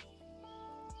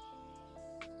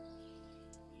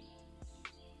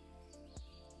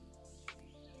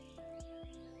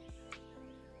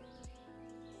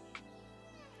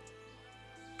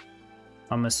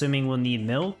 I'm assuming we'll need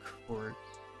milk or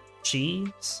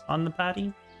cheese on the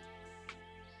patty.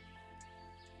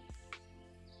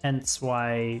 Hence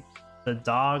why the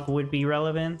dog would be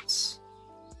relevant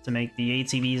to make the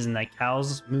ATVs and the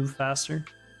cows move faster.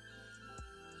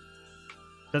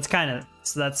 That's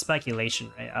that's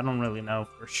speculation, right? I don't really know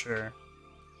for sure.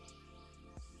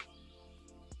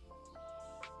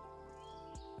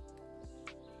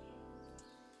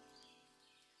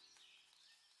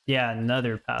 Yeah,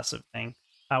 another passive thing.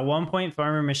 At one point,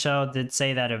 Farmer Michelle did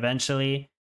say that eventually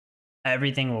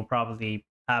everything will probably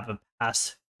have a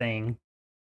passive thing.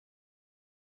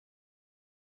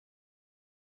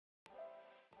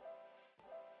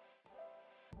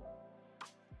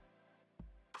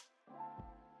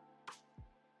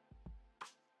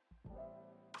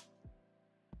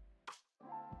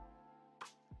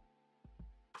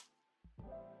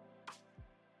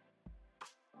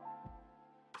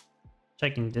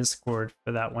 Checking Discord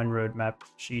for that one roadmap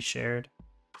she shared.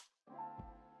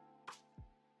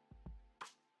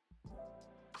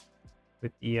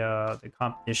 With the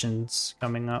competitions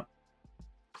coming up.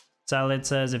 Salad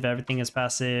says if everything is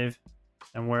passive,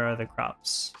 then where are the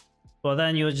crops? Well,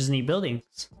 then you'll just need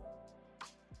buildings.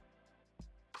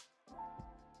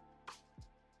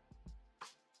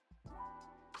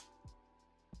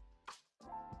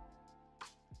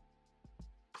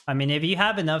 I mean, if you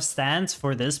have enough stands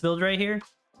for this build right here,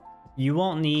 you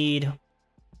don't need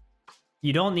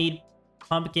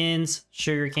pumpkins,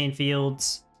 sugarcane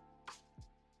fields,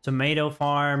 tomato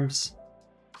farms,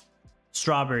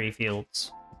 strawberry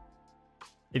fields.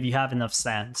 If you have enough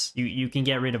stands, you can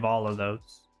get rid of all of those.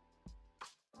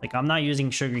 Like, I'm not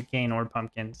using sugarcane or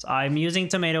pumpkins. I'm using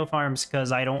tomato farms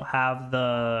because I don't have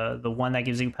the one that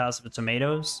gives you passive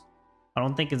tomatoes. I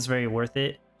don't think it's very worth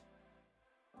it.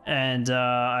 And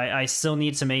I still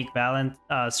need to make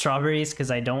strawberries because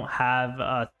I don't have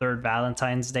a third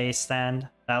Valentine's stand.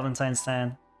 If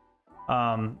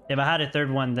I had a third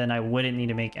one, then I wouldn't need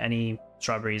to make any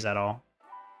strawberries at all.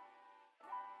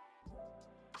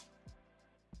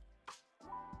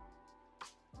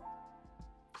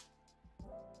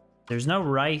 There's no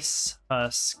rice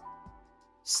husk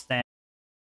stand.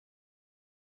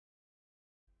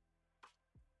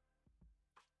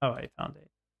 Oh, I found it.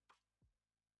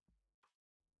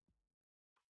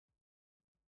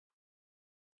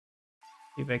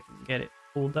 See if I can get it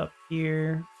pulled up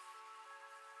here.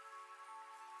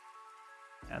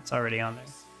 Yeah, it's already on there.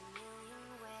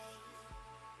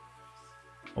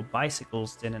 Oh,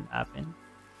 bicycles didn't happen.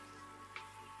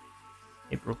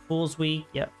 April Fool's Week,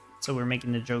 yep. So we're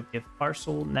making the joke gift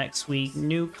parcel. Next week,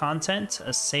 new content,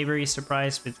 a savory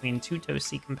surprise between two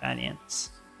toasty companions.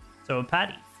 So a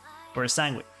patty or a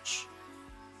sandwich.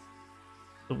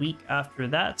 The week after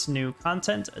that, new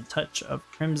content, a touch of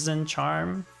crimson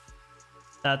charm.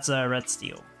 That's a red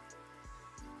steel.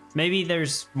 Maybe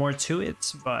there's more to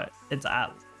it, but it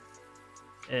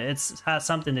has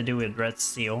something to do with red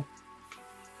steel.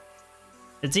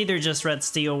 It's either just red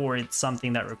steel or it's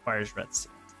something that requires red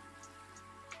steel.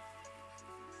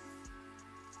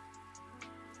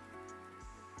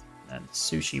 And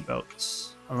sushi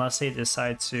boats, unless they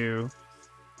decide to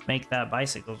make that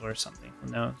bicycles or something,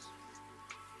 who knows.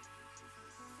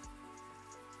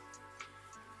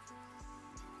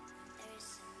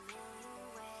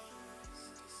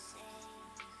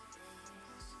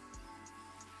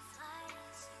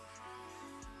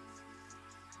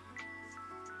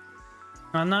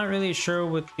 I'm not really sure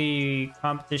what the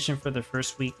competition for the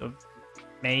first week of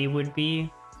May would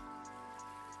be.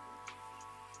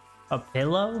 A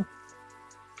pillow?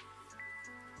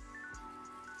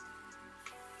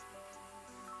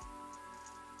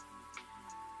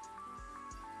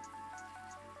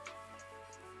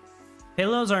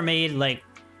 Pillows are made like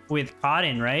with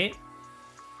cotton, right?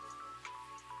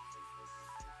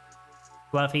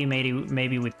 Fluffy,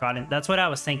 maybe with cotton. That's what I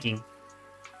was thinking.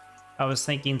 I was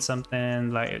thinking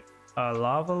something like a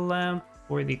lava lamp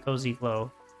or the cozy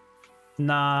glow.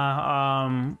 Nah,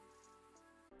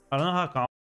 I don't know how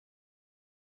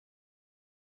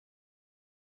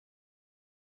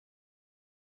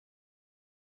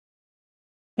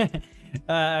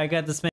I got this.